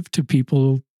we'd give to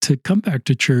people to come back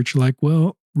to church, like,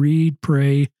 well, read,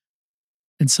 pray,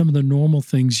 and some of the normal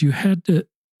things you had to,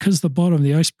 because the bottom of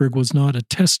the iceberg was not a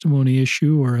testimony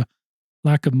issue or a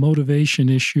lack of motivation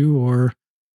issue or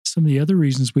some of the other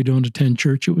reasons we don't attend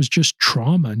church. It was just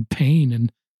trauma and pain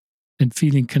and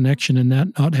feeling connection and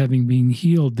that not having been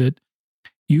healed that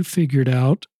you figured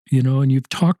out, and you've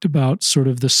talked about sort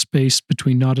of the space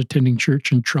between not attending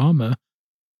church and trauma.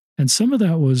 And some of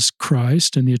that was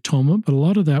Christ and the atonement, but a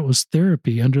lot of that was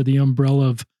therapy under the umbrella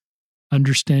of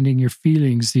understanding your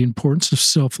feelings, the importance of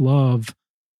self-love,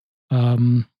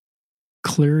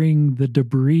 clearing the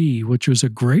debris, which was a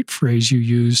great phrase you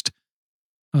used,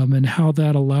 and how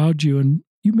that allowed you. And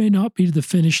you may not be to the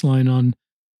finish line on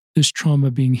this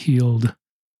trauma being healed,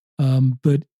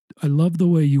 but I love the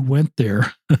way you went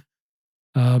there.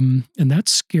 And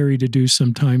that's scary to do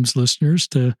sometimes, listeners,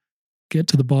 to get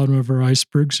to the bottom of our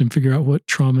icebergs and figure out what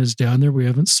trauma is down there we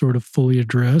haven't sort of fully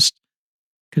addressed.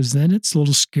 Because then it's a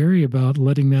little scary about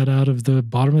letting that out of the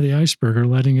bottom of the iceberg or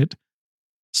letting it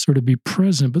sort of be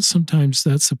present. But sometimes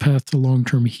that's the path to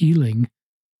long-term healing.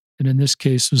 And in this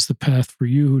case, was the path for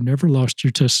you who never lost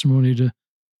your testimony to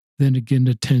then again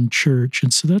attend church.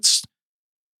 And so that's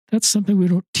something we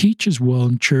don't teach as well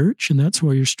in church. And that's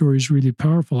why your story is really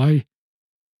powerful. I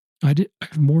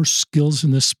have more skills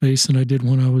in this space than I did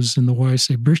when I was in the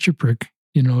YSA bishopric,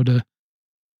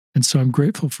 and so I'm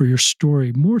grateful for your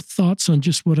story. More thoughts on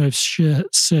just what I've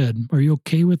said. Are you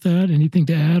okay with that? Anything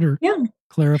to add or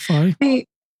clarify? I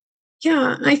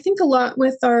think a lot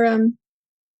with our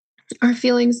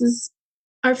feelings is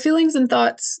our feelings and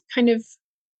thoughts kind of,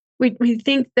 we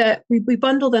think that we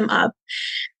bundle them up.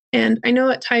 And I know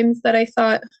at times that I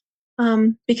thought,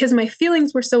 because my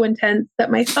feelings were so intense, that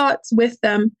my thoughts with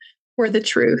them were the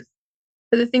truth.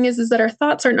 But the thing is that our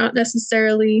thoughts are not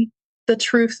necessarily the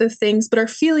truth of things, but our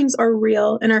feelings are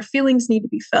real and our feelings need to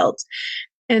be felt.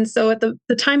 And so at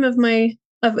the time of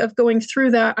of going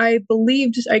through that, I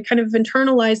kind of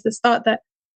internalized this thought that,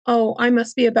 oh, I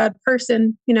must be a bad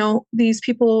person. These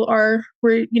people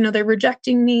they're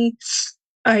rejecting me.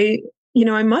 I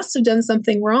must have done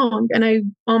something wrong.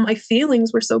 And all my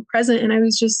feelings were so present. And I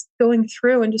was just going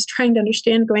through and just trying to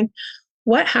understand, going,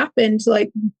 what happened?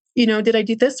 Did I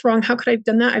do this wrong? How could I have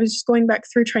done that? I was just going back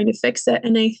through trying to fix it.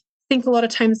 And I think a lot of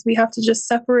times we have to just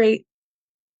separate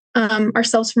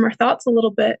ourselves from our thoughts a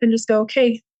little bit and just go,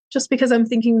 okay, just because I'm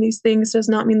thinking these things does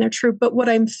not mean they're true, but what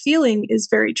I'm feeling is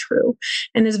very true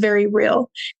and is very real.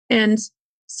 And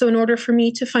so in order for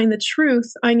me to find the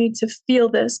truth, I need to feel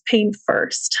this pain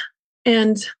first.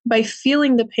 And by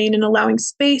feeling the pain and allowing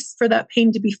space for that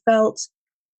pain to be felt,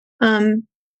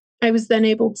 I was then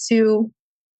able to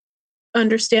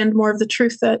understand more of the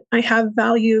truth that I have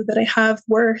value, that I have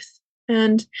worth,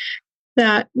 and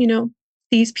that,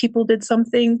 these people did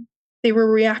something. They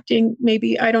were reacting.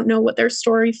 Maybe I don't know what their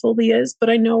story fully is, but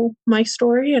I know my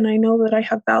story and I know that I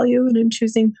have value and I'm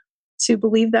choosing to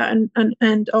believe that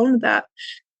and own that.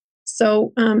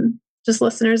 So, just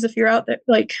listeners, if you're out there,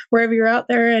 like wherever you're out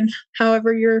there and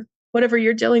whatever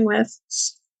you're dealing with,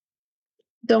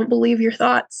 don't believe your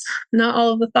thoughts. Not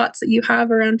all of the thoughts that you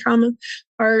have around trauma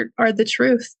are the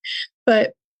truth.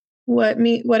 But what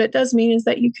it does mean is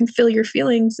that you can feel your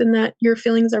feelings and that your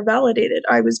feelings are validated.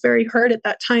 I was very hurt at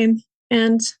that time.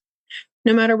 And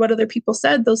no matter what other people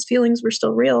said, those feelings were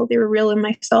still real. They were real in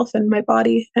myself and my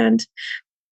body. And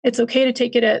it's okay to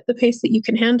take it at the pace that you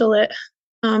can handle it.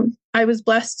 I was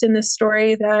blessed in this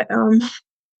story that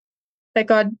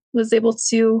God was able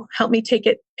to help me take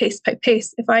it pace by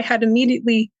pace. If I had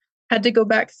immediately had to go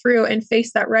back through and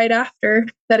face that right after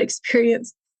that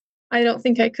experience, I don't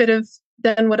think I could have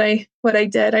done what I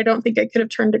did. I don't think I could have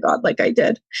turned to God like I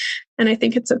did. And I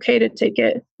think it's okay to take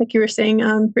it, like you were saying,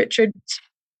 Richard,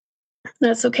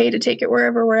 that's okay to take it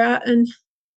wherever we're at and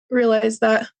realize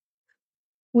that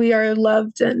we are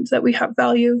loved and that we have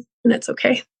value and it's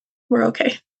okay. We're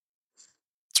okay.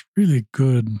 It's really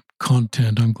good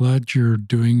content. I'm glad you're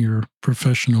doing your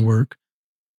professional work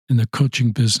in the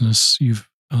coaching business.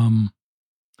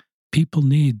 People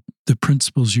need the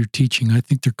principles you're teaching. I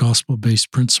think they're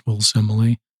gospel-based principles,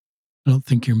 Emily. I don't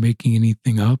think you're making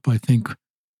anything up. I think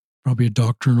probably a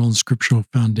doctrinal and scriptural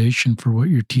foundation for what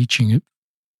you're teaching.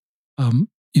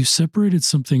 You separated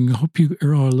something. I hope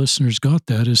our listeners got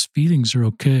that, is feelings are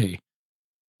okay.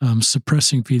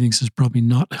 Suppressing feelings is probably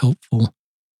not helpful.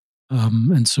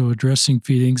 And so addressing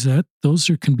feelings, those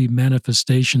can be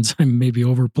manifestations. I'm maybe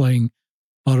overplaying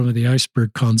bottom of the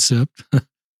iceberg concept.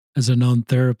 as a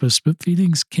non-therapist, but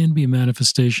feelings can be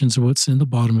manifestations of what's in the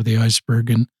bottom of the iceberg,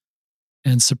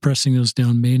 and suppressing those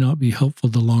down may not be helpful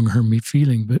to long-term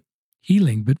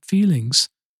healing. But feelings,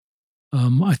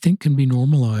 I think, can be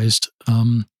normalized.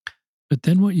 But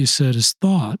then what you said is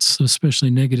thoughts,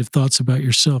 especially negative thoughts about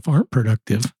yourself, aren't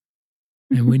productive.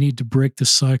 And we need to break the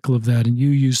cycle of that. And you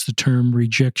used the term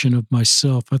rejection of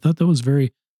myself. I thought that was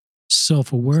very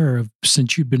self-aware of,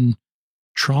 since you've been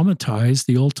traumatized,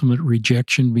 the ultimate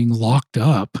rejection being locked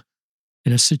up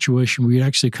in a situation where you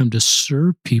actually come to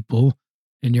serve people,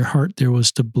 and your heart there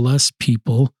was to bless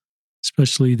people,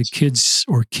 especially the kids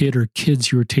or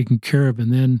kids you were taking care of,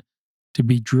 and then to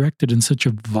be directed in such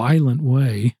a violent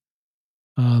way,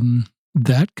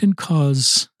 that can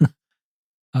cause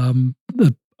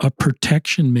a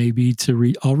protection maybe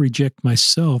to I'll reject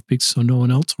myself so no one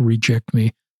else will reject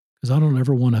me, because I don't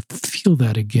ever want to feel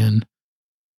that again.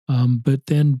 But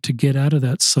then to get out of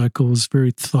that cycle is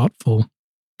very thoughtful.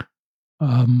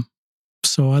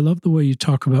 So I love the way you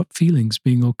talk about feelings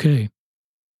being okay.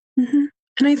 Mm-hmm.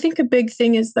 And I think a big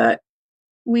thing is that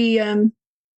we,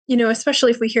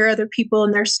 especially if we hear other people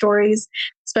and their stories,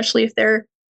 especially if they're,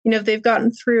 if they've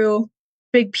gotten through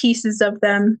big pieces of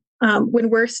them, when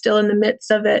we're still in the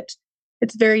midst of it,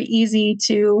 it's very easy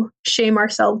to shame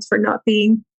ourselves for not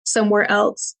being somewhere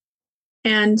else.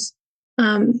 And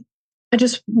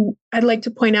I'd like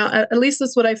to point out, at least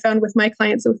that's what I found with my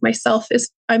clients and with myself,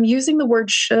 is I'm using the word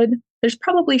should. There's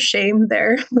probably shame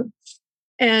there.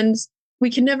 And we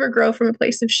can never grow from a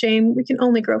place of shame. We can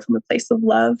only grow from a place of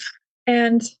love.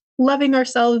 And loving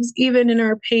ourselves, even in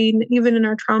our pain, even in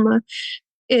our trauma,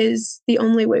 is the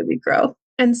only way we grow.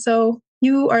 And so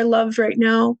you are loved right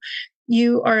now.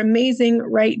 You are amazing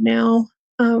right now.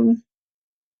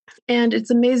 And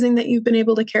it's amazing that you've been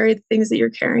able to carry the things that you're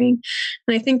carrying.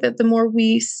 And I think that the more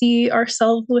we see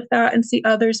ourselves with that and see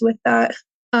others with that,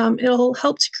 it'll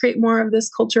help to create more of this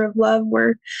culture of love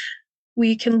where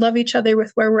we can love each other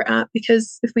with where we're at.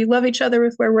 Because if we love each other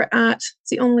with where we're at, it's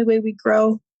the only way we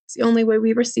grow. It's the only way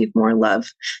we receive more love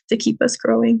to keep us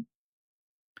growing.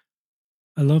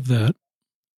 I love that.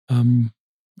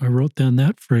 I wrote down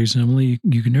that phrase, Emily.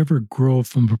 You can never grow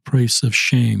from a place of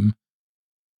shame.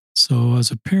 So as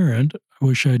a parent, I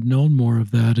wish I'd known more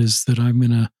of that, is that I'm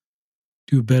going to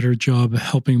do a better job of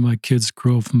helping my kids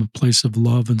grow from a place of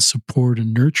love and support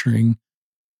and nurturing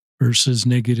versus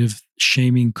negative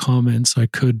shaming comments I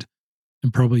could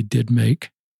and probably did make.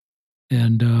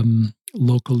 And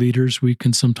local leaders, we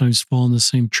can sometimes fall in the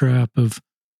same trap of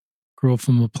grow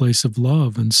from a place of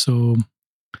love. And so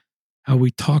how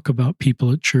we talk about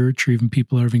people at church, or even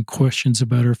people having questions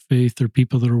about our faith, or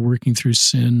people that are working through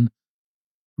sin,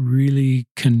 really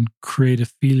can create a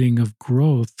feeling of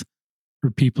growth for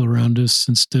people around us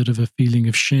instead of a feeling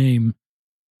of shame,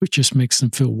 which just makes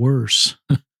them feel worse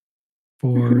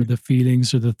for the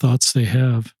feelings or the thoughts they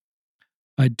have.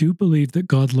 I do believe that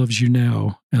God loves you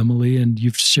now, Emily, and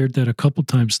you've shared that a couple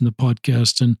times in the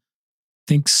podcast, and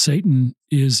think Satan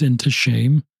is into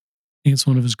shame. I think it's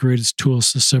one of his greatest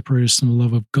tools to separate us from the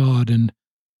love of God. And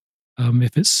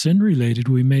if it's sin related,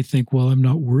 we may think, well, I'm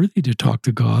not worthy to talk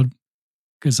to God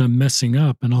because I'm messing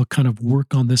up, and I'll kind of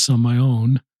work on this on my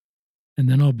own, and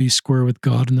then I'll be square with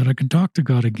God, and then I can talk to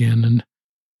God again.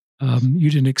 And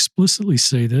you didn't explicitly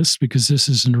say this because this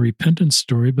isn't a repentance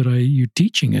story, but you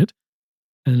teaching it.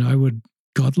 And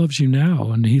God loves you now,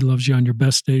 and he loves you on your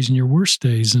best days and your worst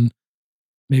days. And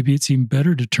maybe it's even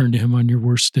better to turn to him on your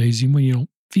worst days, even when you don't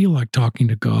feel like talking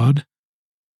to God.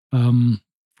 For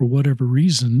whatever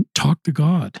reason, talk to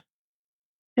God.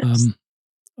 Yes.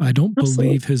 I don't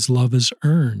believe his love is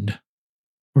earned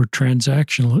or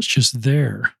transactional. It's just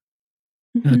there.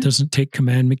 Now, it doesn't take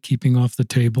commandment keeping off the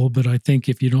table, but I think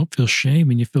if you don't feel shame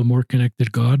and you feel more connected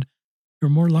to God, you're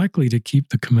more likely to keep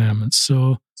the commandments.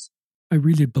 So I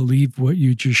really believe what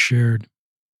you just shared.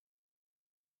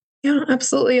 Yeah,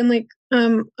 absolutely.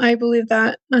 And I believe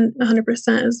that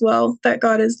 100% as well, that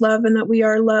God is love and that we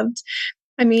are loved.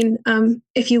 I mean,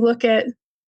 if you look at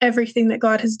everything that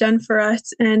God has done for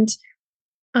us, and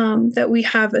that we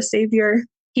have a savior,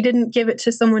 he didn't give it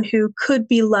to someone who could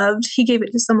be loved. He gave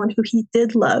it to someone who he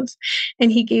did love.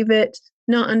 And he gave it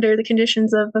not under the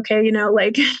conditions of, okay,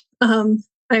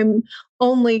 I'm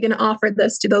only going to offer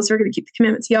this to those who are going to keep the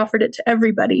commandments. He offered it to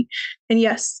everybody. And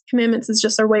yes, commandments is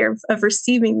just our way of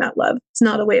receiving that love. It's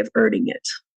not a way of earning it.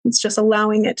 It's just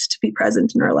allowing it to be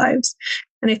present in our lives.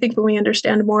 And I think when we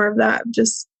understand more of that,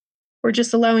 we're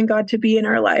just allowing God to be in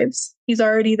our lives. He's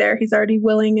already there. He's already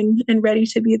willing and ready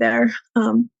to be there.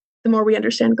 The more we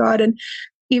understand God. And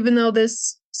even though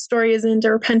this story isn't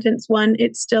a repentance one,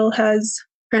 it still has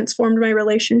transformed my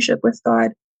relationship with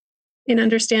God in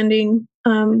understanding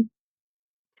um,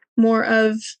 more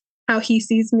of how he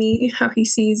sees me, how he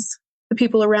sees the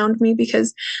people around me,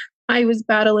 because I was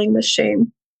battling the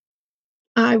shame.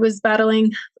 I was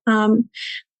battling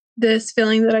this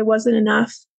feeling that I wasn't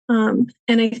enough. And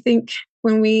I think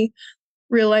when we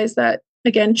realize that,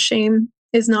 again, shame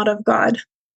is not of God.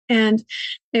 And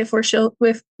if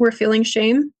we're feeling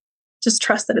shame, just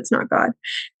trust that it's not God.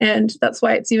 And that's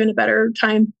why it's even a better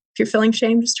time. If you're feeling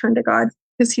shame, just turn to God,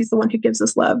 because he's the one who gives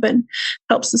us love and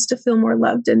helps us to feel more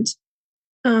loved. And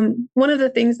one of the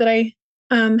things that I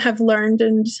have learned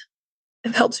and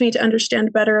have helped me to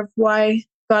understand better of why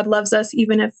God loves us,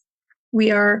 even if we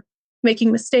are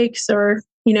making mistakes or,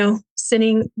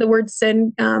 sinning. The word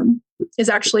sin is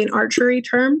actually an archery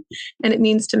term, and it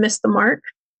means to miss the mark.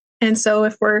 And so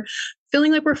if we're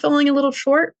feeling like we're falling a little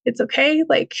short, it's okay.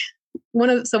 Like one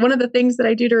of the things that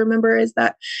I do to remember is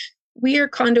that we are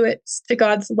conduits to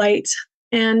God's light.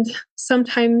 And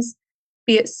sometimes,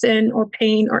 be it sin or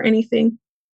pain or anything,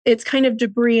 it's kind of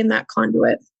debris in that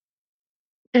conduit.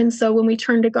 And so when we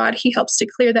turn to God, he helps to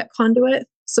clear that conduit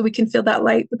so we can feel that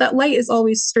light. But that light is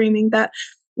always streaming. That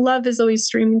love is always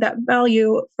streaming. That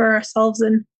value for ourselves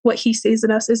and what he sees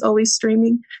in us is always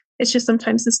streaming. It's just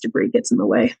sometimes this debris gets in the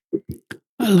way.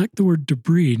 I like the word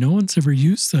debris. No one's ever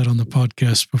used that on the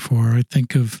podcast before.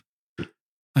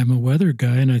 I'm a weather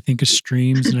guy, and I think of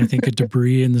streams, and I think of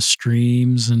debris in the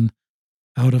streams and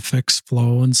how it affects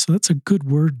flow. And so that's a good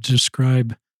word to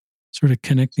describe sort of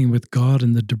connecting with God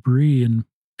and the debris. And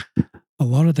a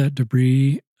lot of that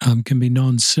debris can be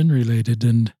non-sin related,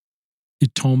 and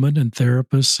atonement and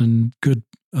therapists and good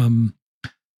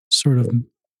sort of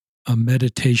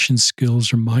meditation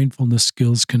skills or mindfulness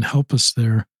skills can help us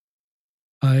there.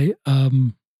 A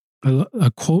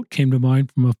quote came to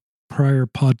mind from a prior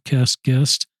podcast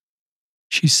guest.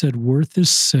 She said, "Worth is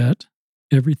set,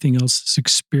 everything else is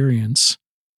experience."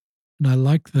 And I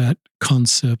like that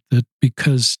concept, that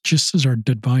because just as our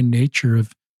divine nature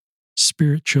of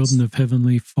spirit children of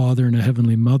Heavenly Father and a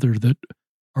Heavenly Mother, that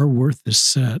our worth is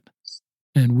set.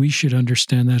 And we should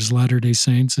understand that as Latter-day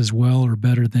Saints as well, or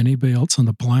better than anybody else on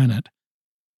the planet.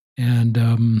 And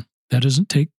that doesn't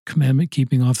take commandment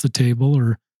keeping off the table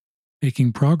or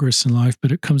making progress in life,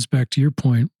 but it comes back to your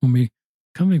point, when we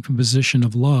coming from a position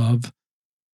of love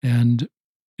and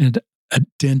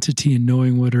identity and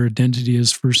knowing what our identity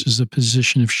is versus a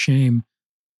position of shame,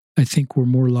 I think we're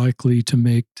more likely to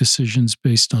make decisions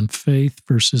based on faith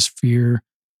versus fear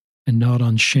and not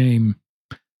on shame.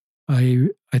 I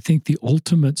think the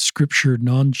ultimate scripture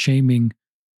non-shaming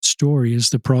story is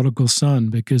the prodigal son,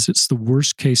 because it's the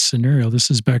worst case scenario. This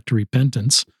is back to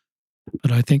repentance.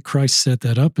 But I think Christ set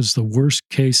that up as the worst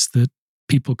case that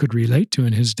people could relate to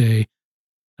in his day.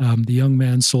 The young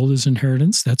man sold his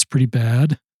inheritance. That's pretty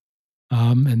bad.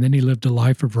 And then he lived a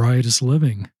life of riotous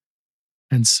living.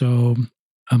 And so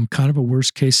kind of a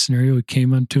worst case scenario, he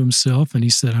came unto himself and he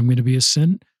said, I'm going to be a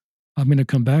sin. I'm going to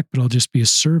come back, but I'll just be a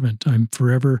servant. I'm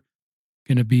forever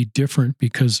going to be different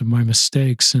because of my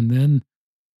mistakes. And then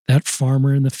that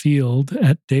farmer in the field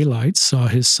at daylight saw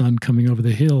his son coming over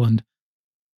the hill. And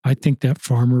I think that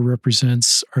farmer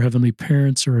represents our heavenly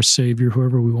parents or our Savior,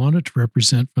 whoever we want it to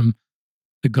represent from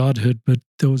the Godhood. But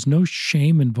there was no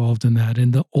shame involved in that,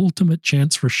 and the ultimate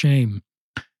chance for shame.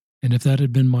 And if that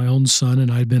had been my own son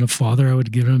and I'd been a father, I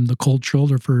would give him the cold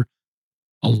shoulder for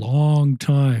a long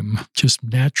time, just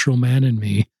natural man in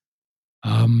me.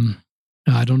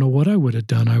 I don't know what I would have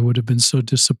done. I would have been so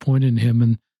disappointed in him.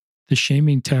 And the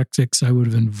shaming tactics I would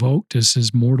have invoked as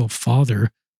his mortal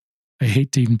father, I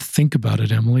hate to even think about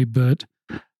it, Emily, but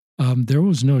there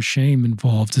was no shame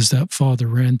involved as that father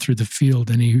ran through the field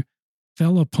and he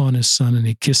fell upon his son and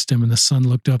he kissed him. And the son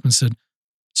looked up and said,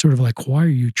 sort of like, why are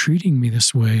you treating me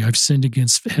this way? I've sinned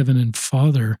against heaven and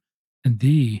Father and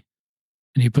thee.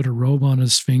 And he put a robe on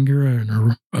his finger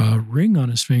and a ring on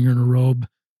his finger and a robe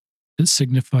that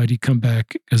signified he'd come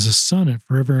back as a son, and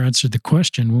forever answered the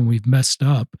question, when we've messed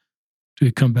up, do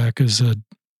we come back as a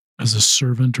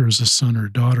servant or as a son or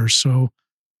daughter? So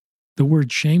the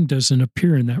word shame doesn't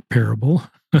appear in that parable.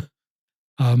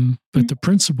 But the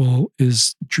principle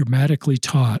is dramatically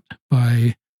taught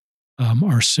by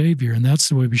our Savior, and that's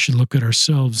the way we should look at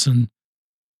ourselves.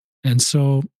 And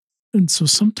so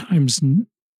sometimes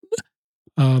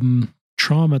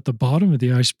trauma at the bottom of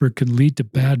the iceberg can lead to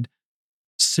bad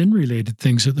sin-related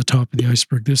things at the top of the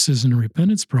iceberg. This isn't a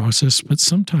repentance process, but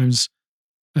sometimes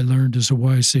I learned as a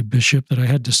YSA bishop that I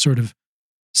had to sort of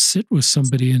sit with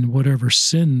somebody in whatever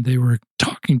sin they were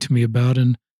talking to me about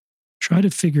and try to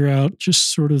figure out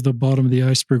just sort of the bottom of the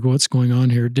iceberg, what's going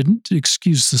on here. It didn't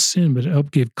excuse the sin, but it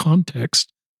helped give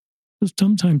context.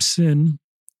 Sometimes sin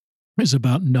is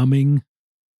about numbing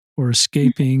or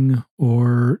escaping,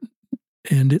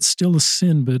 and it's still a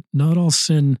sin, but not all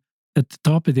sin at the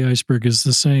top of the iceberg is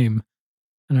the same.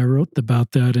 And I wrote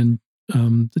about that in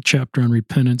the chapter on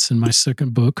repentance in my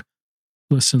second book,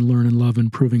 Listen, Learn, and Love,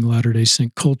 Improving Latter-day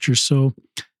Saint Culture. So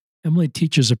Emily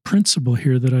teaches a principle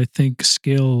here that I think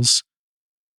scales.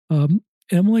 Emily,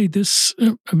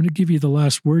 I'm going to give you the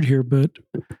last word here, but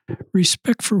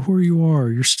respect for where you are.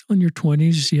 You're still in your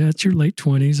 20s. Yeah, it's your late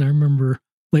 20s. I remember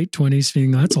late 20s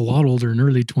feeling that's a lot older than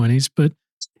early 20s, but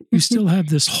you still have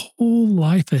this whole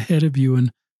life ahead of you,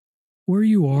 and where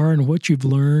you are and what you've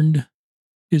learned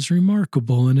is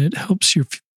remarkable, and it helps you.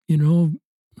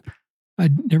 I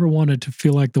never wanted to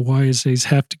feel like the YSAs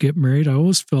have to get married. I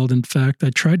always felt, in fact, I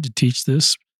tried to teach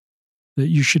this, that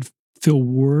you should feel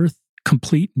worth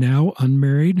complete now,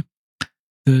 unmarried,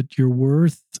 that your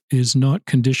worth is not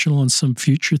conditional on some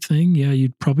future thing. Yeah,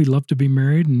 you'd probably love to be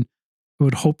married, and I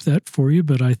would hope that for you,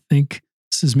 but I think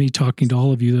this is me talking to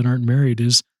all of you that aren't married,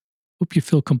 is hope you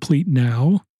feel complete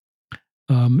now,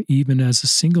 even as a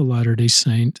single Latter-day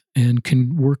Saint, and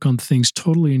can work on things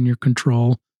totally in your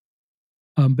control.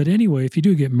 But anyway, if you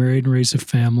do get married and raise a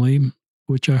family,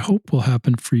 which I hope will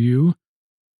happen for you,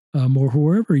 or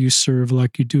wherever you serve,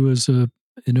 like you do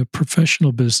in a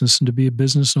professional business, and to be a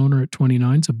business owner at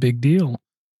 29 is a big deal.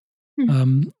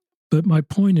 But my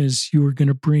point is, you are going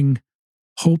to bring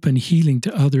hope and healing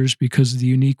to others because of the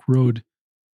unique road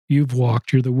you've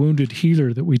walked. You're the wounded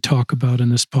healer that we talk about in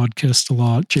this podcast a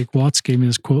lot. Jake Watts gave me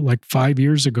this quote like 5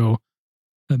 years ago: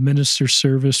 "A minister's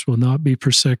service will not be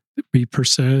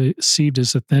perceived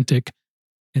as authentic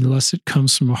unless it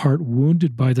comes from a heart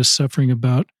wounded by the suffering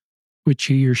about which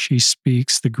he or she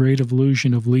speaks. The great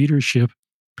illusion of leadership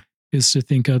is to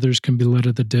think others can be led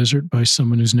to the desert by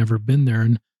someone who's never been there."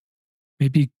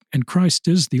 And Christ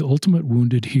is the ultimate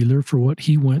wounded healer for what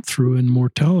he went through in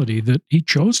mortality that he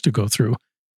chose to go through.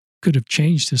 Could have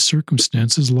changed his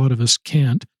circumstances. A lot of us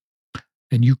can't.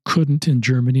 And you couldn't in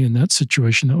Germany in that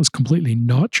situation. That was completely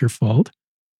not your fault.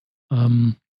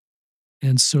 And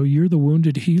so you're the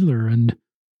wounded healer, and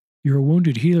you're a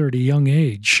wounded healer at a young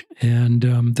age. And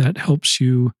that helps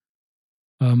you,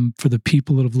 for the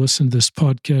people that have listened to this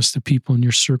podcast, the people in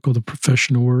your circle, the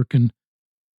professional work. And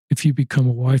if you become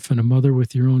a wife and a mother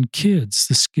with your own kids,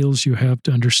 the skills you have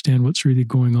to understand what's really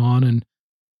going on, and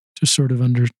to sort of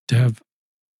to have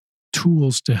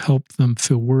tools to help them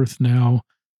feel worth now,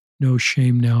 no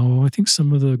shame now. I think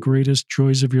some of the greatest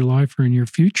joys of your life are in your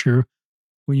future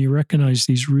when you recognize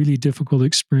these really difficult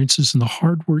experiences, and the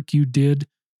hard work you did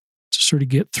to sort of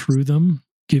get through them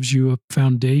gives you a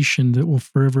foundation that will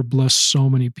forever bless so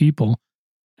many people.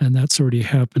 And that's already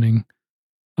happening.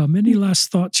 Any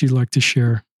last thoughts you'd like to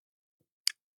share?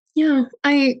 Yeah,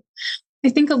 I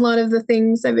think a lot of the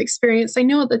things I've experienced, I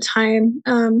know at the time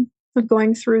of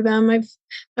going through them,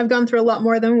 I've gone through a lot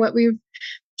more than what we've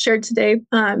shared today,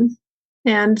 and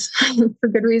for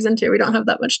good reason too. We don't have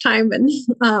that much time, and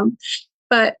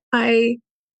but I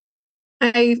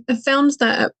found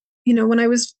that when I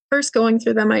was first going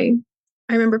through them, I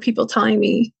remember people telling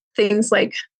me things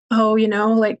like, "Oh,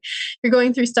 like you're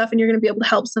going through stuff and you're going to be able to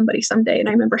help somebody someday." And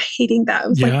I remember hating that. I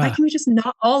was like, why can we just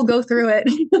not all go through it?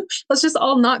 Let's just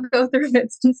all not go through it.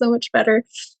 It's been so much better.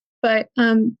 But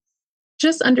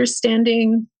just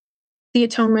understanding the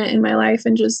atonement in my life,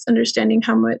 and just understanding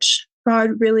how much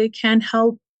God really can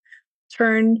help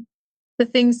turn the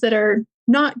things that are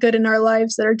not good in our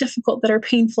lives, that are difficult, that are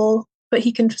painful, but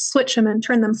he can switch them and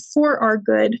turn them for our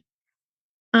good,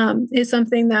 is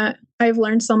something that I've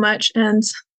learned so much. And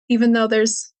even though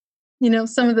there's,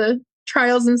 some of the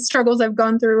trials and struggles I've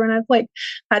gone through, and I've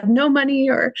had no money,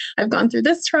 or I've gone through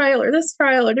this trial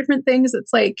or different things,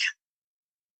 it's like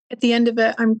at the end of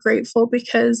it, I'm grateful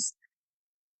because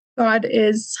God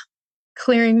is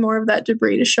clearing more of that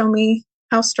debris to show me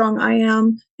how strong I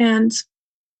am, and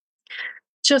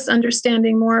just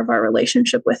understanding more of our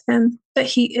relationship with him, that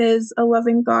he is a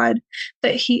loving God,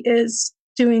 that he is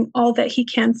doing all that he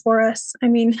can for us. I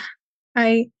mean,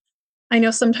 I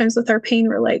know sometimes with our pain,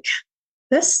 we're like,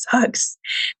 this sucks.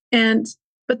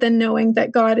 But then knowing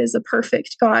that God is a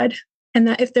perfect God, and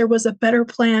that if there was a better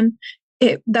plan,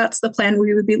 that's the plan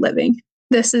we would be living.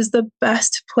 This is the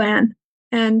best plan.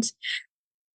 And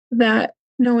that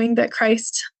knowing that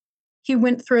Christ, he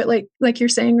went through it like you're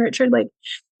saying, Richard,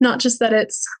 not just that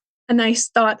it's a nice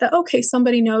thought that, okay,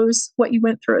 somebody knows what you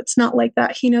went through. It's not like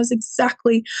that. He knows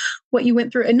exactly what you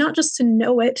went through, and not just to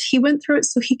know it. He went through it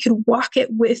so he could walk it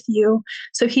with you,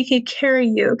 so he could carry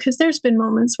you. Because there's been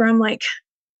moments where I'm like,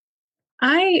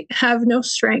 I have no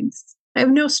strength. I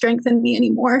have no strength in me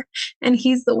anymore. And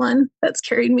he's the one that's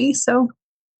carried me. So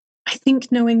I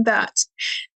think knowing that,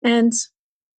 and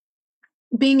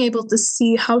being able to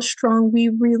see how strong we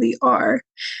really are,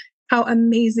 how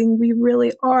amazing we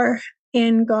really are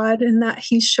in God, and that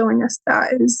He's showing us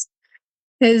that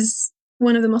is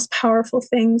one of the most powerful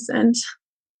things. And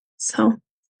so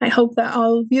I hope that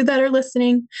all of you that are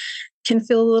listening can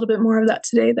feel a little bit more of that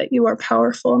today, that you are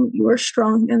powerful and you are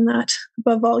strong, and that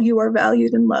above all, you are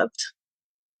valued and loved.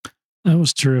 That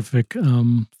was terrific.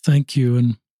 Thank you.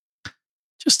 And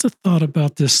just a thought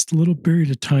about this little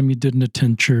period of time you didn't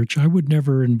attend church. I would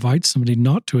never invite somebody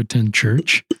not to attend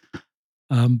church.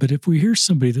 But if we hear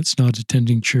somebody that's not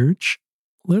attending church,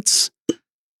 let's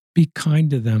be kind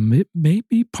to them. It may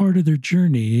be part of their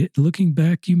journey. Looking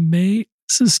back,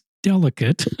 this is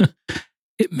delicate.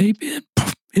 It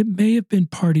may have been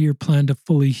part of your plan to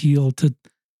fully heal, to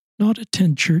not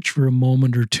attend church for a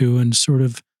moment or two and sort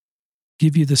of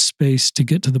give you the space to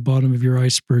get to the bottom of your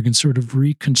iceberg and sort of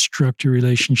reconstruct your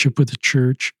relationship with the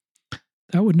church.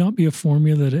 That would not be a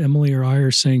formula that Emily or I are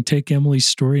saying, take Emily's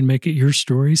story and make it your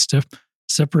story.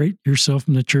 Separate yourself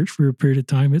from the church for a period of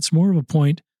time. It's more of a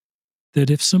point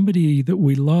that if somebody that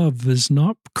we love is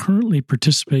not currently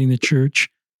participating in the church,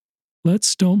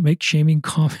 let's don't make shaming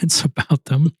comments about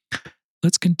them.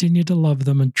 Let's continue to love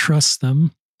them and trust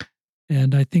them.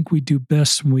 And I think we do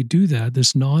best when we do that.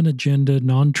 This non-agenda,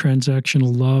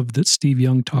 non-transactional love that Steve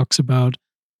Young talks about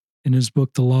in his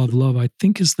book, The Law of Love, I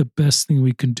think is the best thing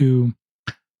we can do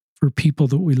for people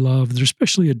that we love. They're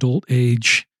especially adult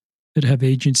age, that have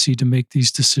agency to make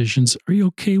these decisions. Are you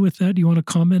okay with that? Do you want to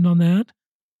comment on that?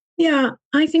 Yeah,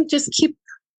 I think just keep,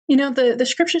 the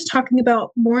scriptures talking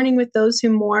about mourning with those who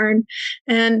mourn.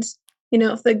 And,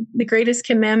 the greatest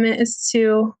commandment is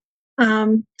to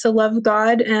love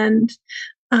God and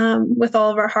with all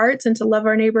of our hearts, and to love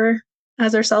our neighbor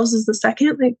as ourselves is the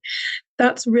second. Like,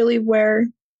 that's really where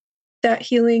that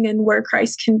healing and where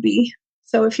Christ can be.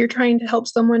 So if you're trying to help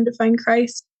someone to find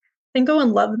Christ, then go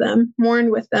and love them,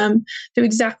 mourn with them, do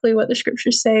exactly what the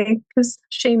scriptures say, because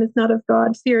shame is not of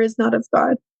God, fear is not of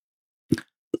God.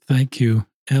 Thank you.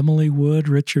 Emily Wood,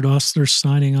 Richard Ostler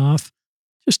signing off.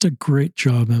 Just a great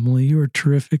job, Emily. You are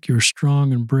terrific. You're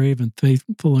strong and brave and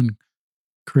faithful and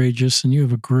courageous, and you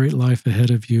have a great life ahead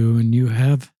of you. And you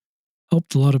have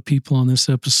helped a lot of people on this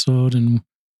episode and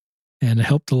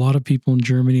helped a lot of people in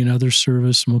Germany and other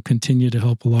service, and will continue to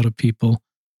help a lot of people.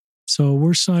 So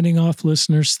we're signing off,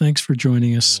 listeners. Thanks for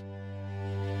joining us.